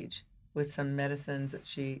younger age with some medicines that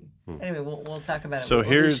she. Anyway, we'll talk about it. So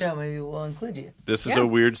here's the show. Maybe we'll include you. This is a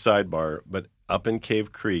weird sidebar, but up in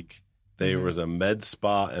Cave Creek, there was a med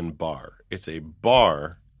spa and bar. It's a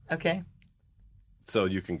bar. Okay. So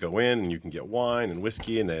you can go in and you can get wine and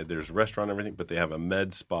whiskey, and there's a restaurant and everything, but they have a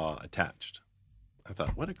med spa attached. I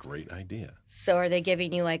thought, what a great idea. So are they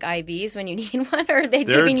giving you like IVs when you need one, or are they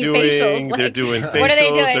giving you facials? They're doing facials. What are they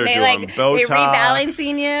doing? They're doing Botox. They're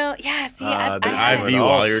rebalancing you. Yeah, see, IV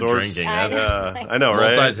while you're drinking. I know,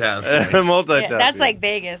 right? Multitasking. Multitasking. Yeah, that's like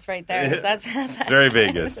Vegas right there. That's it's very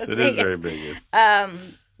Vegas. It is very Vegas.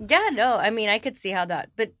 Yeah, no, I mean, I could see how that,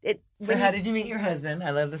 but it. So how did you meet your husband? I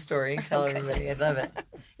love the story. Tell everybody. I love it.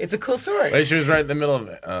 It's a cool story. Wait, she was right in the middle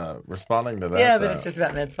of responding to that. Yeah, but it's just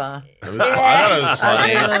about med spa. I thought it was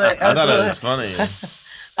funny. I thought it was funny.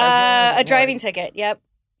 A driving ticket. Yep.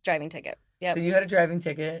 Driving ticket. Yep. So you had a driving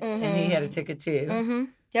ticket, and he had a ticket too. Mm-hmm.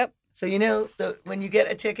 Yep. So when you get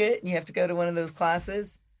a ticket and you have to go to one of those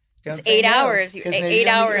classes, it's 8 hours. 8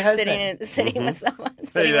 hours sitting with someone,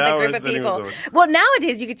 sitting with a group of people. Well,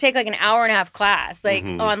 nowadays you could take like an hour and a half class, like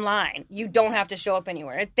online. You don't have to show up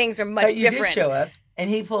anywhere. Things are much different. You did show up,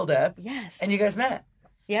 and he pulled up. Yes. And you guys met.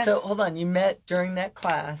 Yeah. So hold on, you met during that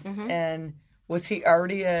class, and was he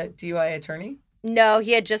already a DUI attorney? No,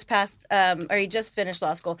 he had just passed, or he just finished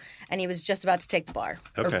law school, and he was just about to take the bar.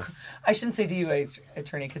 Okay. I shouldn't say DUI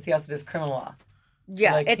attorney because he also does criminal law.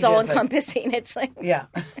 Yeah, like, it's all encompassing. It's like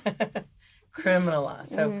criminal law.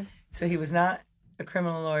 So he was not a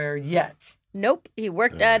criminal lawyer yet. Nope, he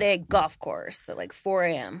worked at a golf course at like 4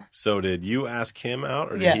 a.m. So did you ask him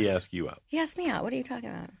out, or did he ask you out? He asked me out. What are you talking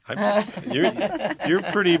about? You're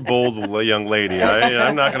a pretty bold young lady.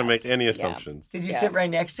 I'm not going to make any assumptions. Did you sit right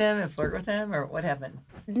next to him and flirt with him, or what happened?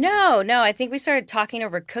 No. I think we started talking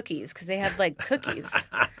over cookies because they had like cookies.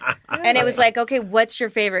 And it was like, okay, what's your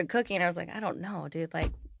favorite cookie? And I was like, I don't know, dude.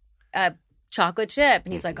 Like, chocolate chip.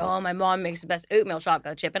 And he's like, oh, my mom makes the best oatmeal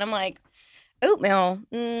chocolate chip. And I'm like, oatmeal?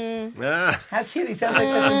 How cute. He sounds like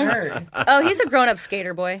such a nerd. Oh, he's a grown-up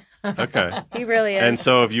skater boy. Okay. He really is. And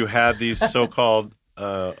so have you had these so-called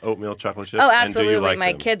oatmeal chocolate chips? Oh, absolutely. And do you like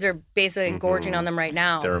my them? Kids are basically gorging on them right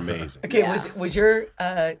now. They're amazing. Okay, was your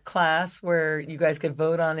class where you guys could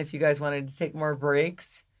vote on if you guys wanted to take more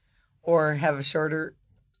breaks or have a shorter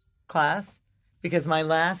class? Because my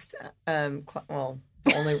last,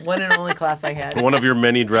 only one and only class I had. One of your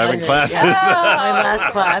many driving classes. Yeah. My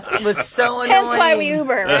last class was so annoying. Hence why we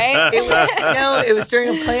Uber, right? It was during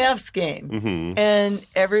a playoffs game. And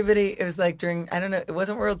everybody, it was like during, I don't know, it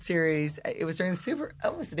wasn't World Series. It was during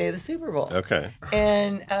it was the day of the Super Bowl. Okay.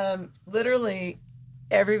 And literally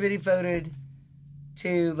everybody voted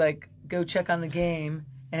to like go check on the game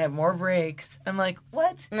and have more breaks. I'm like,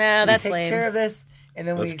 what? No, that's take lame. Care of this, and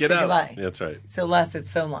then Let's we get say out. goodbye. That's right. So it lasted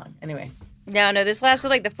so long. Anyway. No, this lasted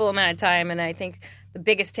like the full amount of time, and I think the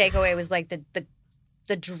biggest takeaway was like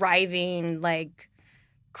the driving like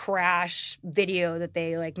crash video that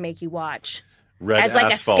they like make you watch. Red as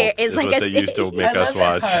like asphalt is what they used to make us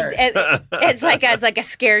watch. It's like as like a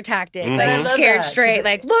scare tactic, like scared straight,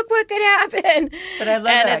 like look what could happen. But I love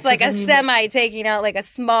and that, it's like a semi taking out like a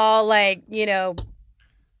small like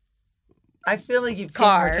I feel like you pay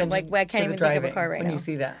car. more attention Like I can't even think of a car right when now. you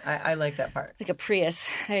see that. I like that part. Like a Prius.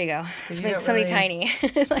 There you go. You Something tiny.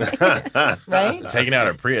 Right? Taking out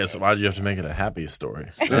a Prius, why did you have to make it a happy story?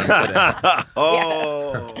 Come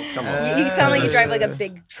on. You sound like you drive like a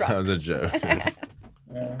big truck. That was a joke.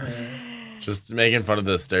 Just making fun of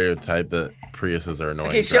the stereotype that Priuses are annoying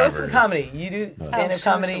Okay, show us drivers. some comedy. You do stand-up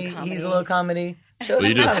comedy. He's a little comedy. Well,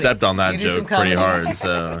 you just stepped on that joke pretty comedy. hard,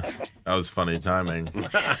 so that was funny timing.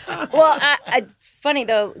 Well, it's funny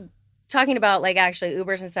though, talking about like actually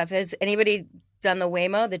Ubers and stuff. Has anybody done the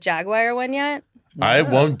Waymo, the Jaguar one yet? I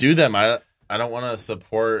won't do them. I don't want to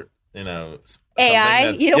support,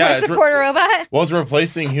 AI? You don't want to support a robot? Well, it's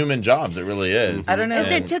replacing human jobs. It really is. I don't know.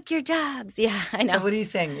 They took your jobs. Yeah, I know. So what are you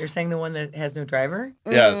saying? You're saying the one that has no driver?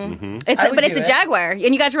 Yeah. Mm-hmm. It's a Jaguar. And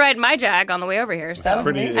you got to ride my Jag on the way over here. So. That was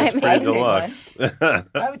Pretty, amazing. it's pretty deluxe.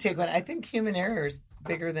 I would take one. I think human error is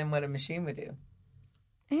bigger than what a machine would do.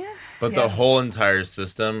 Yeah. But the whole entire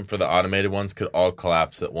system for the automated ones could all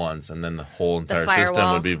collapse at once, and then the whole entire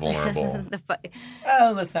system would be vulnerable.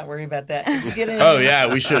 Oh, let's not worry about that. If you get in, Oh, yeah,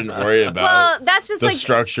 we shouldn't worry about Well, that's just the like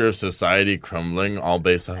structure of society crumbling all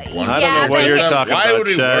based on one. I don't know what you're talking Why about, would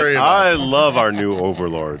we Chet. worry about I love our new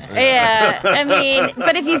overlords. Yeah, I mean,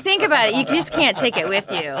 but if you think about it, you just can't take it with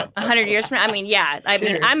you 100 years from now. I mean, yeah, I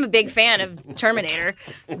mean, I'm a big fan of Terminator.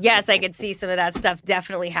 Yes, I could see some of that stuff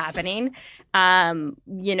definitely happening.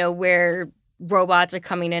 Where robots are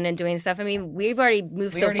coming in and doing stuff. I mean, we've already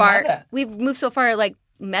moved so already far. have that. We've moved so far, like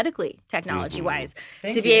medically, technology wise,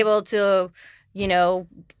 Thank to be you. able to,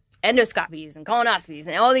 endoscopies and colonoscopies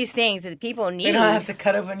and all these things that people need. They don't have to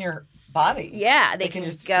cut open your body. Yeah, they can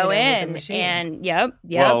can just, go with the in machine. and yep.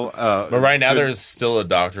 Well, But right now, there's still a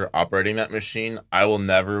doctor operating that machine. I will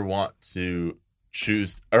never want to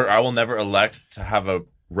choose, or I will never elect to have a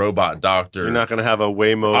robot doctor. you're not going to have a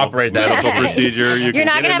Waymo Operate that. medical procedure. You're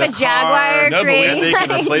not going to have a Jaguar No, creating. they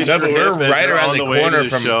can replace No, your but we're hip as right you're around on the way to corner the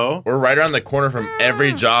from. show. We're right around the corner from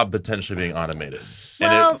every job potentially being automated.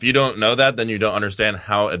 Well- And if you don't know that, then you don't understand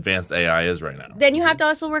how advanced AI is right now. Then you have to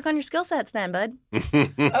also work on your skill sets, then, bud. Oh,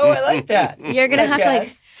 I like that. You're gonna Such have to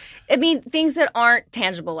as? things that aren't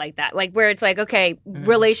tangible like that, like where it's like, okay,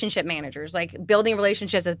 relationship managers, like building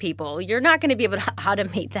relationships with people. You're not going to be able to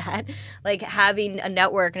automate that, like having a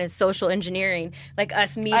network and a social engineering, like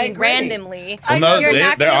us meeting agree. randomly. I Well, no, You're they're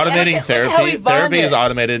not gonna- automating look at how we therapy. Therapy is bonded.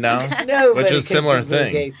 automated now, Nobody which is can similar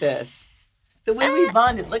thing. duplicate this. The way we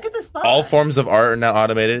bonded. Look at this bond. All forms of art are now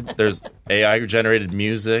automated. There's AI generated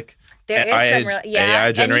music. There is AI some real, yeah,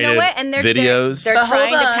 AI generated and you know what? And they're videos. They're But hold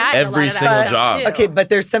trying to on. patent Every a lot of that single stuff, job. too. Okay, but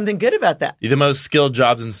there's something good about that. The most skilled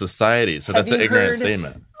jobs in society. So that's Have an you ignorant heard-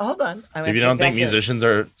 statement. Hold on. If you don't think musicians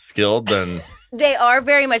are skilled, then They are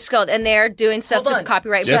very much skilled, and they're doing stuff Hold to on.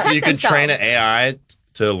 copyright. just so protect you could train an themselves. AI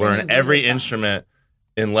to you learn do every the sound. instrument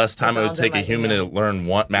in less time it would sound in take a my human to email.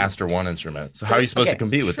 learn master one instrument. So how are you supposed Okay. to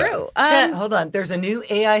compete with True. that? Chet, hold on. There's a new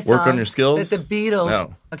AI song. Work on your skills? That the Beatles.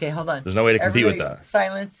 No. Okay, hold on. There's no way to compete with Everybody, that.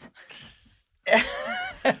 Silence.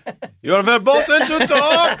 You're verboten to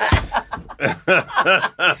talk.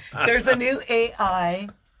 There's a new AI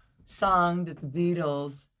song that the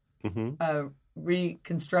Beatles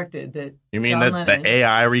reconstructed. That You mean John that Lennon- the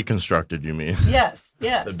AI reconstructed, you mean? Yes,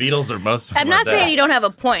 yes. The Beatles are most I'm not saying you don't have a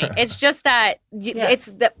point. It's just that Yes. it's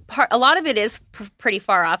that part. A lot of it is pretty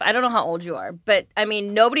far off. I don't know how old you are, but I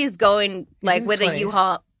mean, nobody's going like in his with a 20s.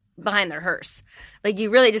 U-Haul behind their hearse. Like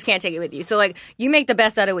you really just can't take it with you. So like you make the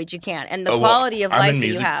best out of what you can, and the Oh, well, quality of I'm life in that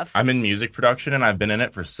music, you have. I'm in music production, and I've been in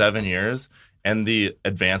it for 7 years. And the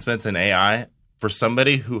advancements in AI, for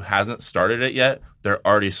somebody who hasn't started it yet, they're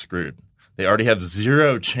already screwed. They already have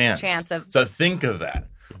zero chance. So think of that.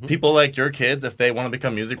 People like your kids, if they want to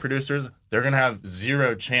become music producers, they're going to have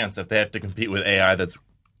zero chance if they have to compete with AI that's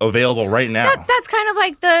available right now. That's kind of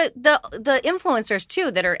like the influencers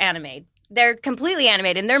too that are animated. They're completely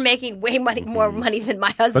animated, and they're making way more money than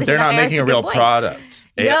my husband. But they're and I not are. making It's a real good point. product.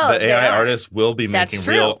 No, The they AI are. artists will be That's making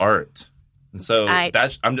true. real art. And so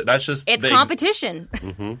that's just It's the competition.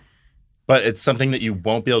 but it's something that you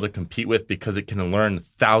won't be able to compete with because it can learn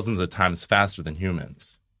thousands of times faster than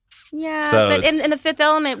humans. Yeah, So but it's- in the Fifth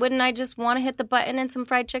Element, wouldn't I just want to hit the button and some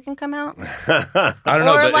fried chicken come out? I don't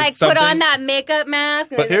know, Or but like it's put something, on that makeup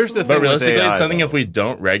mask? But here's the thing But with realistically, AI, it's something though. if we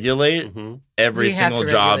don't regulate, every We have single to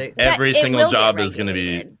job, regulate. every That- it single will get job is going to be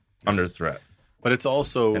regulated. under threat. But it's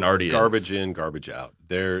also And already is. garbage in, garbage out.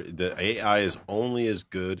 The AI is only as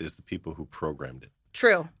good as the people who programmed it.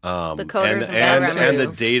 True. The coders and, and and, programmers. the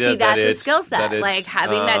data See, that's that a it's skill set, that it's, like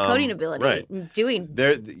having that coding ability, right. and doing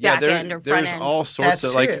There, back end or front there's end. all sorts That's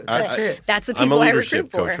of true. like That's true. That's the I'm a people I leadership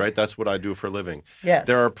recruit coach, for. right? That's what I do for a living. Yes.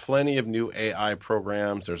 There are plenty of new AI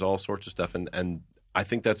programs. There's all sorts of stuff, and I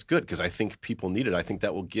think that's good because I think people need it. I think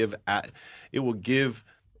that will give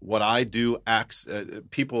what I do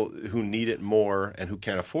people who need it more and who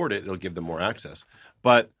can't afford it. It'll give them more access.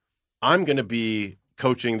 But I'm going to be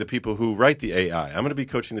coaching the people who write the AI. I'm going to be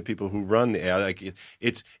coaching the people who run the AI. Like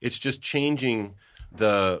it's just changing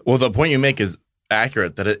the. Well, the point you make is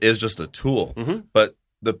accurate that it is just a tool, but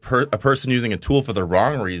a person using a tool for the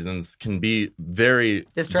wrong reasons can be very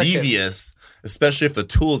Destructive. devious, especially if the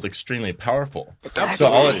tool is extremely powerful. dark So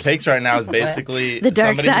all side. it takes right now is basically The dark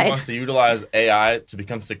somebody side. who wants to utilize AI to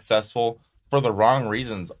become successful for the wrong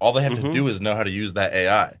reasons. All they have to do is know how to use that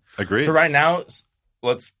AI. Agreed. So right now,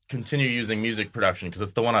 let's continue using music production because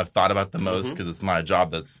it's the one I've thought about the most because it's my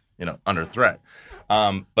job that's under threat.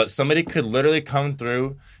 But somebody could literally come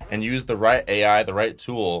through and use the right AI, the right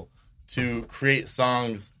tool to create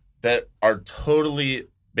songs that are totally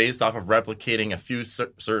based off of replicating a few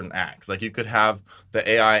certain acts. Like you could have the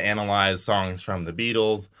AI analyze songs from the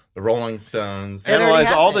Beatles, the Rolling Stones. already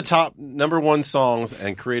Analyze all the happened. top number one songs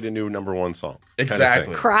and create a new number one song. kind of Exactly.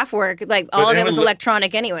 thing. Craft work, like all of it it was would look-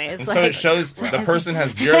 electronic anyways. And Like, so it shows the person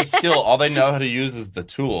has zero skill. All they know how to use is the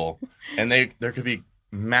tool, and there could be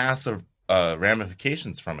massive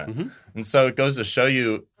ramifications from it. And so it goes to show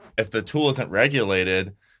you if the tool isn't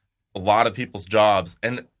regulated, a lot of people's jobs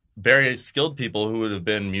and very skilled people who would have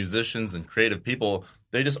been musicians and creative people,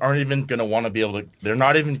 they just aren't even going to want to be able to. They're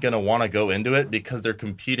not even going to want to go into it because they're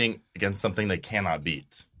competing against something they cannot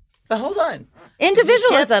beat. But hold on,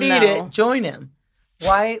 individualism. If you can't beat it, join him.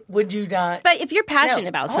 Why would you not? But if you're passionate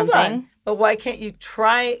about something, on. But why can't you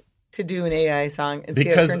try to do an AI song and see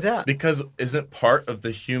how it turns out? Because isn't part of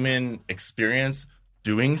the human experience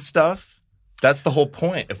doing stuff? That's the whole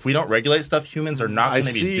point. If we don't regulate stuff, humans are not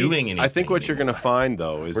going to be doing anything. I think what you're going to find,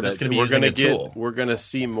 though, is we're going to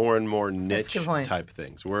see more and more niche type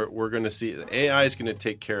things. We're going to see AI is going to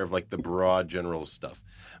take care of like the broad general stuff,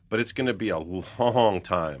 but it's going to be a long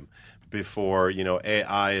time before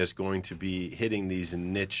AI is going to be hitting these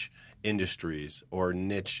niche industries or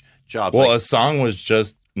niche jobs. Well, a song was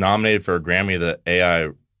just nominated for a Grammy that AI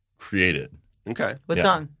created. Okay, what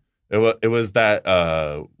song? It was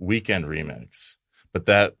that Weekend remix, but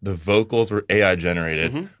that the vocals were AI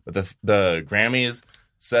generated. Mm-hmm. But the Grammys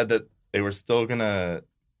said that they were still gonna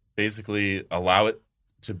basically allow it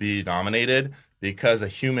to be nominated because a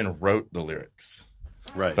human wrote the lyrics.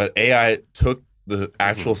 Right. But AI took the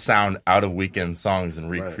actual sound out of Weekend songs and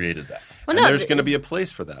recreated that. Well, and there's going to be a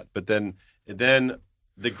place for that, but then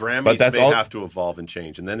the Grammys may have to evolve and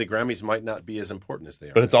change, and then the Grammys might not be as important as they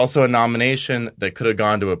are. But it's also a nomination that could have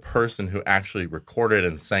gone to a person who actually recorded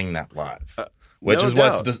and sang that live, which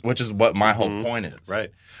is what my whole point is.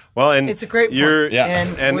 Right. Well, and it's a great point.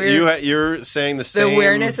 And you're saying the same. The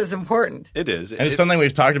awareness is important. It is, and it's something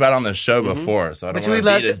we've talked about on the show before. So I don't want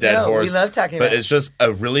to beat a dead horse. We love talking about. But it's just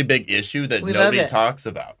a really big issue that nobody talks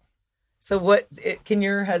about. So can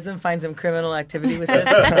your husband find some criminal activity with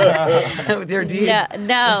this? With your deed?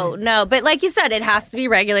 No. But like you said, it has to be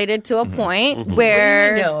regulated to a point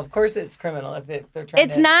where... No, of course it's criminal if they're trying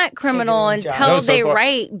It's not criminal until they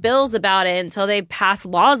write bills about it, until they pass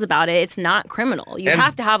laws about it. It's not criminal. You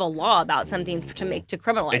have to have a law about something to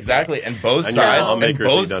criminalize exactly. it. And both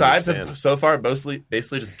sides have so far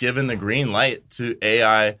basically just given the green light to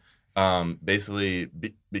AI basically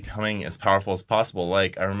becoming as powerful as possible.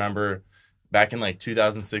 Like, I remember... Back in like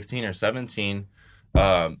 2016 or 17,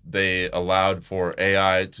 they allowed for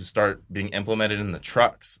AI to start being implemented in the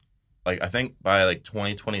trucks. Like, I think by like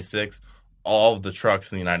 2026, all of the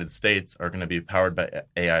trucks in the United States are going to be powered by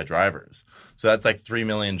AI drivers. So that's like 3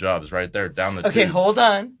 million jobs right there down the tubes. Okay, hold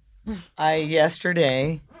on. I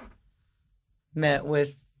yesterday met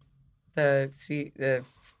with the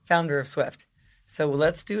founder of Swift. So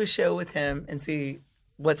let's do a show with him and see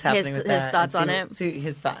what's happening with that. His thoughts on it. See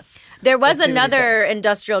his thoughts. There was another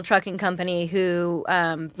industrial trucking company who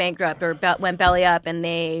bankrupt or went belly up, and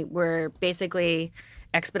they were basically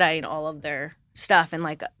expediting all of their stuff. And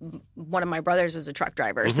like one of my brothers is a truck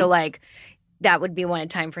driver, so like that would be one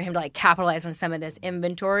time for him to like capitalize on some of this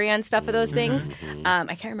inventory and stuff of those things. I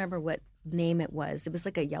can't remember what name it was. It was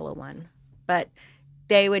like a yellow one, but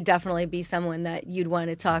they would definitely be someone that you'd want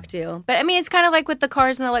to talk to. But I mean, it's kind of like with the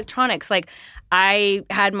cars and electronics. Like, I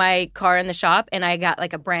had my car in the shop and I got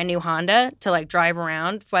like a brand new Honda to like drive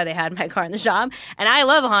around while they had my car in the shop. And I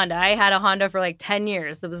love a Honda. I had a Honda for like 10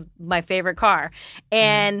 years. It was my favorite car.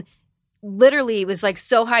 And literally it was like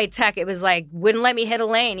so high tech. It was like wouldn't let me hit a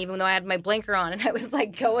lane even though I had my blinker on, and I was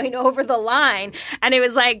like going over the line and it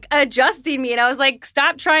was like adjusting me, and I was like,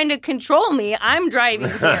 stop trying to control me, I'm driving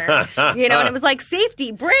here. And it was like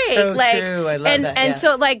safety brake. So like true. I love that. And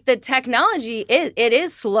so like the technology it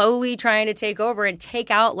is slowly trying to take over and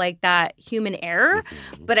take out like that human error.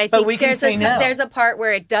 But I think there's a part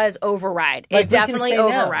where it does override. Like, it definitely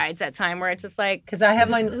overrides at time where it's just like, because I have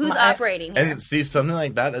who's operating here? And see, something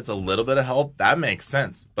like that's a little bit of help, that makes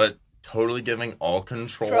sense, but totally giving all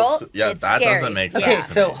control that scary. Doesn't make sense. Okay,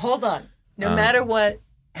 so hold on. No matter what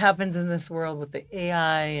happens in this world with the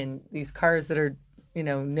AI and these cars that are,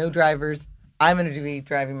 no drivers, I'm going to be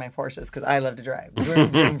driving my Porsches because I love to drive. Vroom,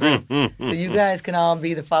 vroom, vroom. So you guys can all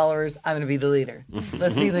be the followers. I'm going to be the leader.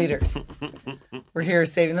 Let's be leaders. We're here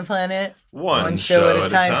saving the planet. One show at a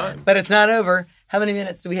time. But it's not over. How many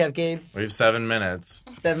minutes do we have, Gabe? We have 7 minutes.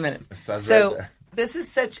 7 minutes. So right this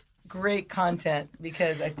is such great content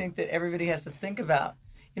because I think that everybody has to think about.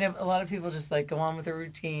 A lot of people just like go on with their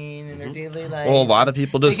routine and their daily life. Well, a lot of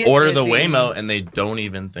people just order the Waymo and they don't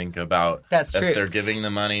even think about if they're giving the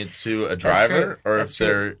money to a driver or if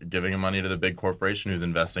they're giving the money to the big corporation who's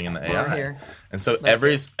investing in the AI. And so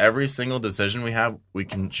every single decision we have, we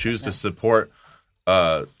can choose to support,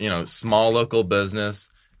 small local business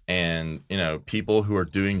and, people who are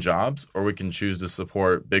doing jobs, or we can choose to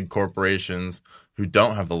support big corporations who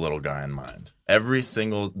don't have the little guy in mind. Every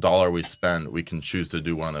single dollar we spend, we can choose to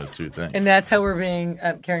do one of those two things. And that's how we're being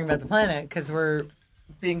caring about the planet, because we're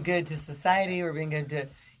being good to society, we're being good to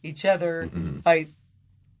each other by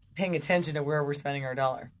paying attention to where we're spending our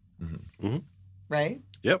dollar. right?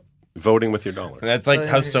 Yep. Voting with your dollar. And that's like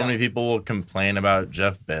how so many people will complain about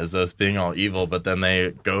Jeff Bezos being all evil, but then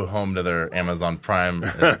they go home to their Amazon Prime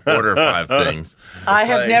and order 5 things. I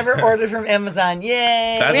have never ordered from Amazon.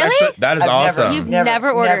 Yay! That is awesome. You've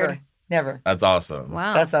never ordered? Never. That's awesome.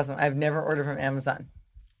 Wow. That's awesome. I've never ordered from Amazon.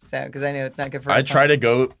 So, because I know it's not good for I try to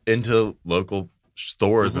go into local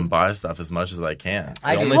stores and buy stuff as much as I can.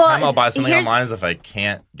 The only Well, time I'll buy something online is if I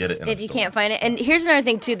can't get it in a if you store. can't find it. And here's another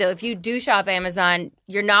thing too, though. If you do shop Amazon,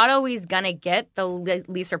 you're not always gonna get the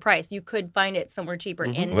lesser price. You could find it somewhere cheaper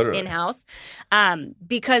in house,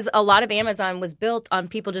 because a lot of Amazon was built on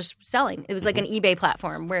people just selling. It was like an eBay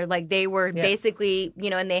platform where like they were basically,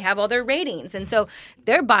 and they have all their ratings, and so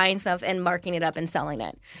they're buying stuff and marking it up and selling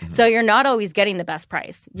it. So you're not always getting the best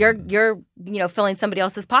price. You're filling somebody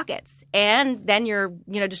else's pockets, and then you're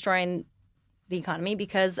destroying the economy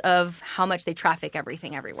because of how much they traffic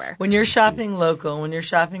everything everywhere. When you're shopping local, when you're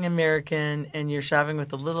shopping American, and you're shopping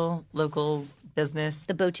with a little local business,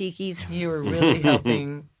 The boutiques. you are really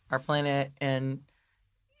helping our planet and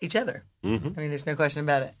each other. Mm-hmm. I mean, there's no question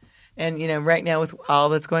about it. And, right now with all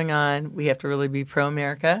that's going on, we have to really be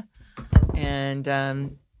pro-America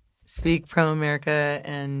and speak pro-America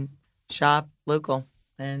and shop local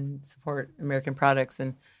and support American products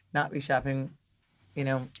and not be shopping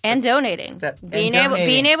And donating. Being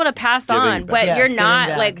donating. able to pass on what Yes, you're giving not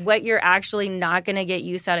back. what you're actually not going to get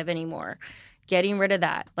use out of anymore. Getting rid of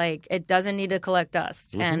that. Like, it doesn't need to collect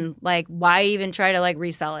dust. And like, why even try to like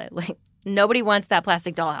resell it? Like, nobody wants that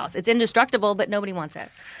plastic dollhouse. It's indestructible, but nobody wants it.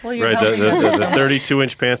 Well, you're Right, helping the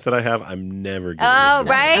 32-inch pants that I have, I'm never giving Oh, it to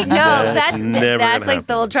right? them. No, That's never that's gonna like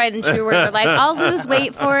the old tried and true where they're like, I'll lose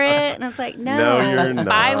weight for it. And it's like, no, you're not.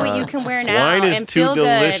 buy what you can wear now Wine is and too feel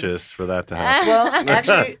delicious for that to happen. Well,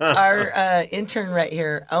 actually, our intern right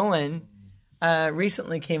here, Owen,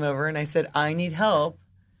 recently came over, and I said, I need help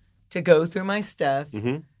to go through my stuff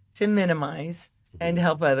to minimize and to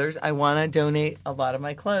help others. I want to donate a lot of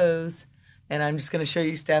my clothes, and I'm just going to show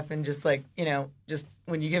you stuff, and just like, just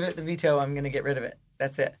when you give it the veto, I'm going to get rid of it.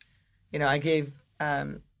 That's it. I gave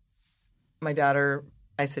my daughter,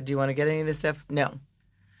 I said, do you want to get any of this stuff? No.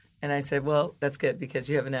 And I said, well, that's good because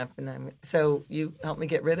you have enough. And so you help me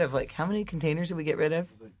get rid of, like, how many containers did we get rid of?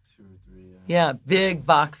 Like 2 or 3, Yeah, big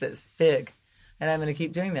boxes, big. And I'm going to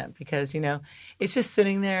keep doing that because, it's just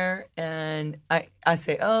sitting there, and I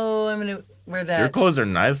say, oh, I'm going to wear that. Your clothes are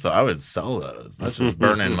nice, though. I would sell those. That's just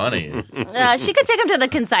burning money. She could take them to the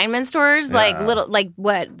consignment stores, like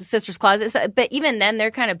Sister's Closet. So, but even then, they're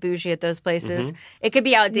kind of bougie at those places. It could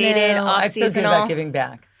be outdated, No, I feel good off-seasonal. about giving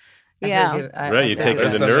back. Yeah. Right, you take them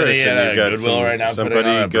There's to somebody Nourish, at and you got Goodwill right now somebody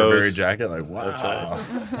putting on a Burberry goes. jacket. Like, wow. That's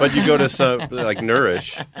right. But you go to some like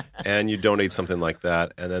Nourish, and you donate something like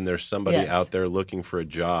that, and then there's somebody out there looking for a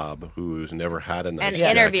job who's never had a nice And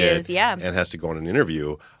jacket interviews, and has to go on an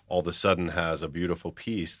interview. All of a sudden, has a beautiful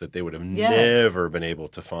piece that they would have never been able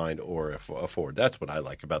to find or afford. That's what I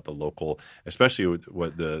like about the local, especially with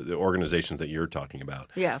what the organizations that you're talking about.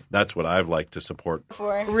 Yeah, that's what I've liked to support.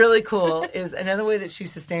 Really cool is another way that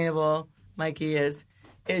she's sustainable. Mikey is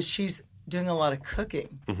she's doing a lot of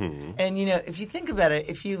cooking. And if you think about it,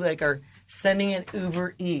 if you are sending in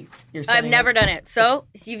Uber Eats, I've never done it. So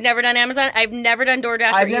you've never done Amazon? I've never done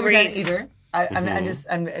DoorDash. I've or never Uber done Eats. it either. I'm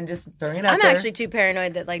just throwing it out I'm there. actually too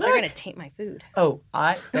paranoid that they're going to taint my food. Oh,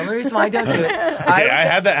 the only reason why I don't do it. Okay, I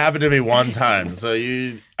had that happen to me one time, so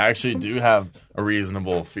you actually do have a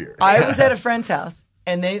reasonable fear. I was at a friend's house,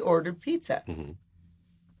 and they ordered pizza.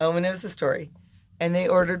 Owen knows the story. And they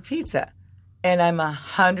ordered pizza. And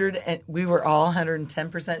we were all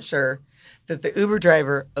 110% sure that the Uber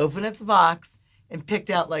driver opened up the box and picked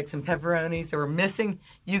out some pepperonis that were missing.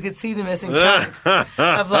 You could see the missing chunks of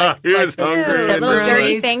He was hungry. Little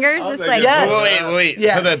dirty pepperonis. fingers, just like Yes. Wait.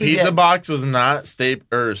 Yes, so the he pizza did. box was not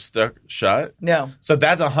stuck shut? No. So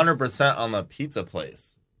that's 100% on the pizza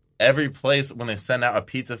place. Every place, when they send out a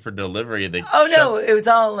pizza for delivery, they No, it was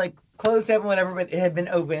all closed up and whatever, but it had been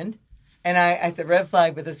opened. And I said red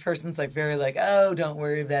flag, but this person's very oh, don't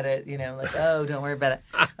worry about it. Oh, don't worry about it.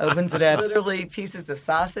 Opens it up. Literally pieces of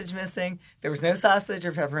sausage missing. There was no sausage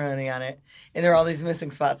or pepperoni on it. And there are all these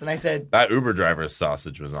missing spots. And I said, that Uber driver's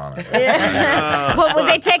sausage was on it. well, would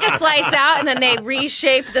they take a slice out and then they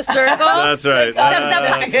reshape the circle? That's right.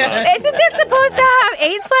 Isn't this supposed to have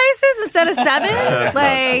 8 slices instead of 7?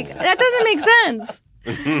 That doesn't make sense.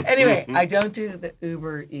 anyway, I don't do the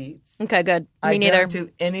Uber Eats. Okay, good. I Me neither. don't do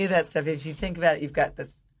any of that stuff. If you think about it, you've got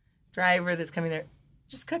this driver that's coming there.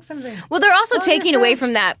 Just cook something. Well, they're also Go in your taking away fridge.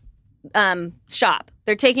 from that shop.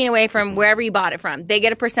 They're taking away from wherever you bought it from. They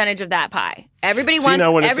get a percentage of that pie. Everybody wants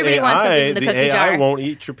now, when everybody it's wants AI, something in the cookie AI jar. won't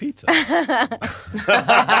eat your pizza.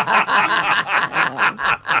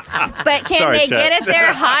 But can Sorry, they Chet. get it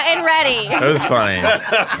there hot and ready? That was funny.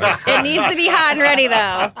 It needs to be hot and ready,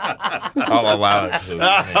 though. I'll allow it.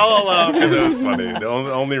 I'll allow because it was funny. The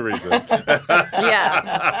only reason.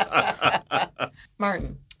 Yeah.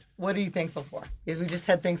 Martin, what are you thankful for? Because we just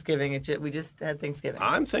had Thanksgiving.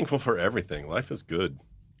 I'm thankful for everything. Life is good.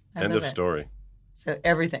 I End love of it. story. So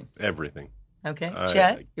everything. Everything. Okay. I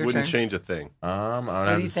Chet, your wouldn't turn. change a thing. I would are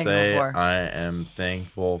have you to thankful say for? I am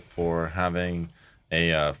thankful for having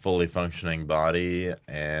a fully functioning body,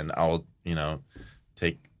 and I'll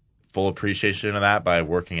take full appreciation of that by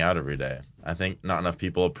working out every day. I think not enough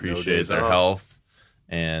people appreciate days their off. health,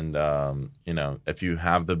 and if you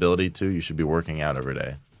have the ability to, you should be working out every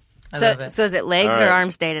day. I love it. So is it legs All or right.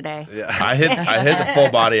 arms day today? Yeah. I hit the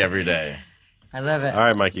full body every day. I love it. All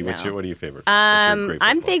right, Mikey. What are you favorite? What you're grateful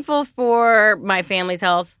I'm for? thankful for my family's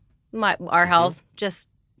health, our health, just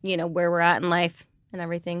where we're at in life and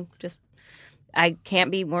everything. Just I can't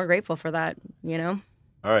be more grateful for that. All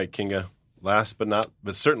right, Kinga. Last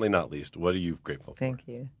but certainly not least, what are you grateful for? Thank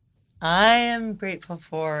you. I am grateful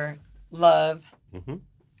for love,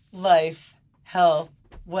 life, health,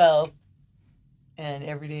 wealth, and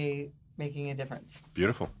every day making a difference.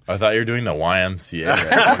 Beautiful. I thought you were doing the YMCA. Right?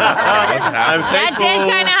 That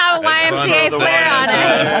did kind of have a YMCA fun. flair on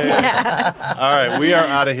it. Yeah. All right, we are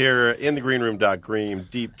out of here in the green room. Green,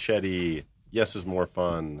 Deep Chetty. Yes is more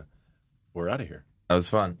fun. We're out of here. That was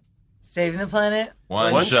fun. Saving the planet.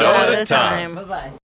 One One show show at at a a time. time. Bye-bye.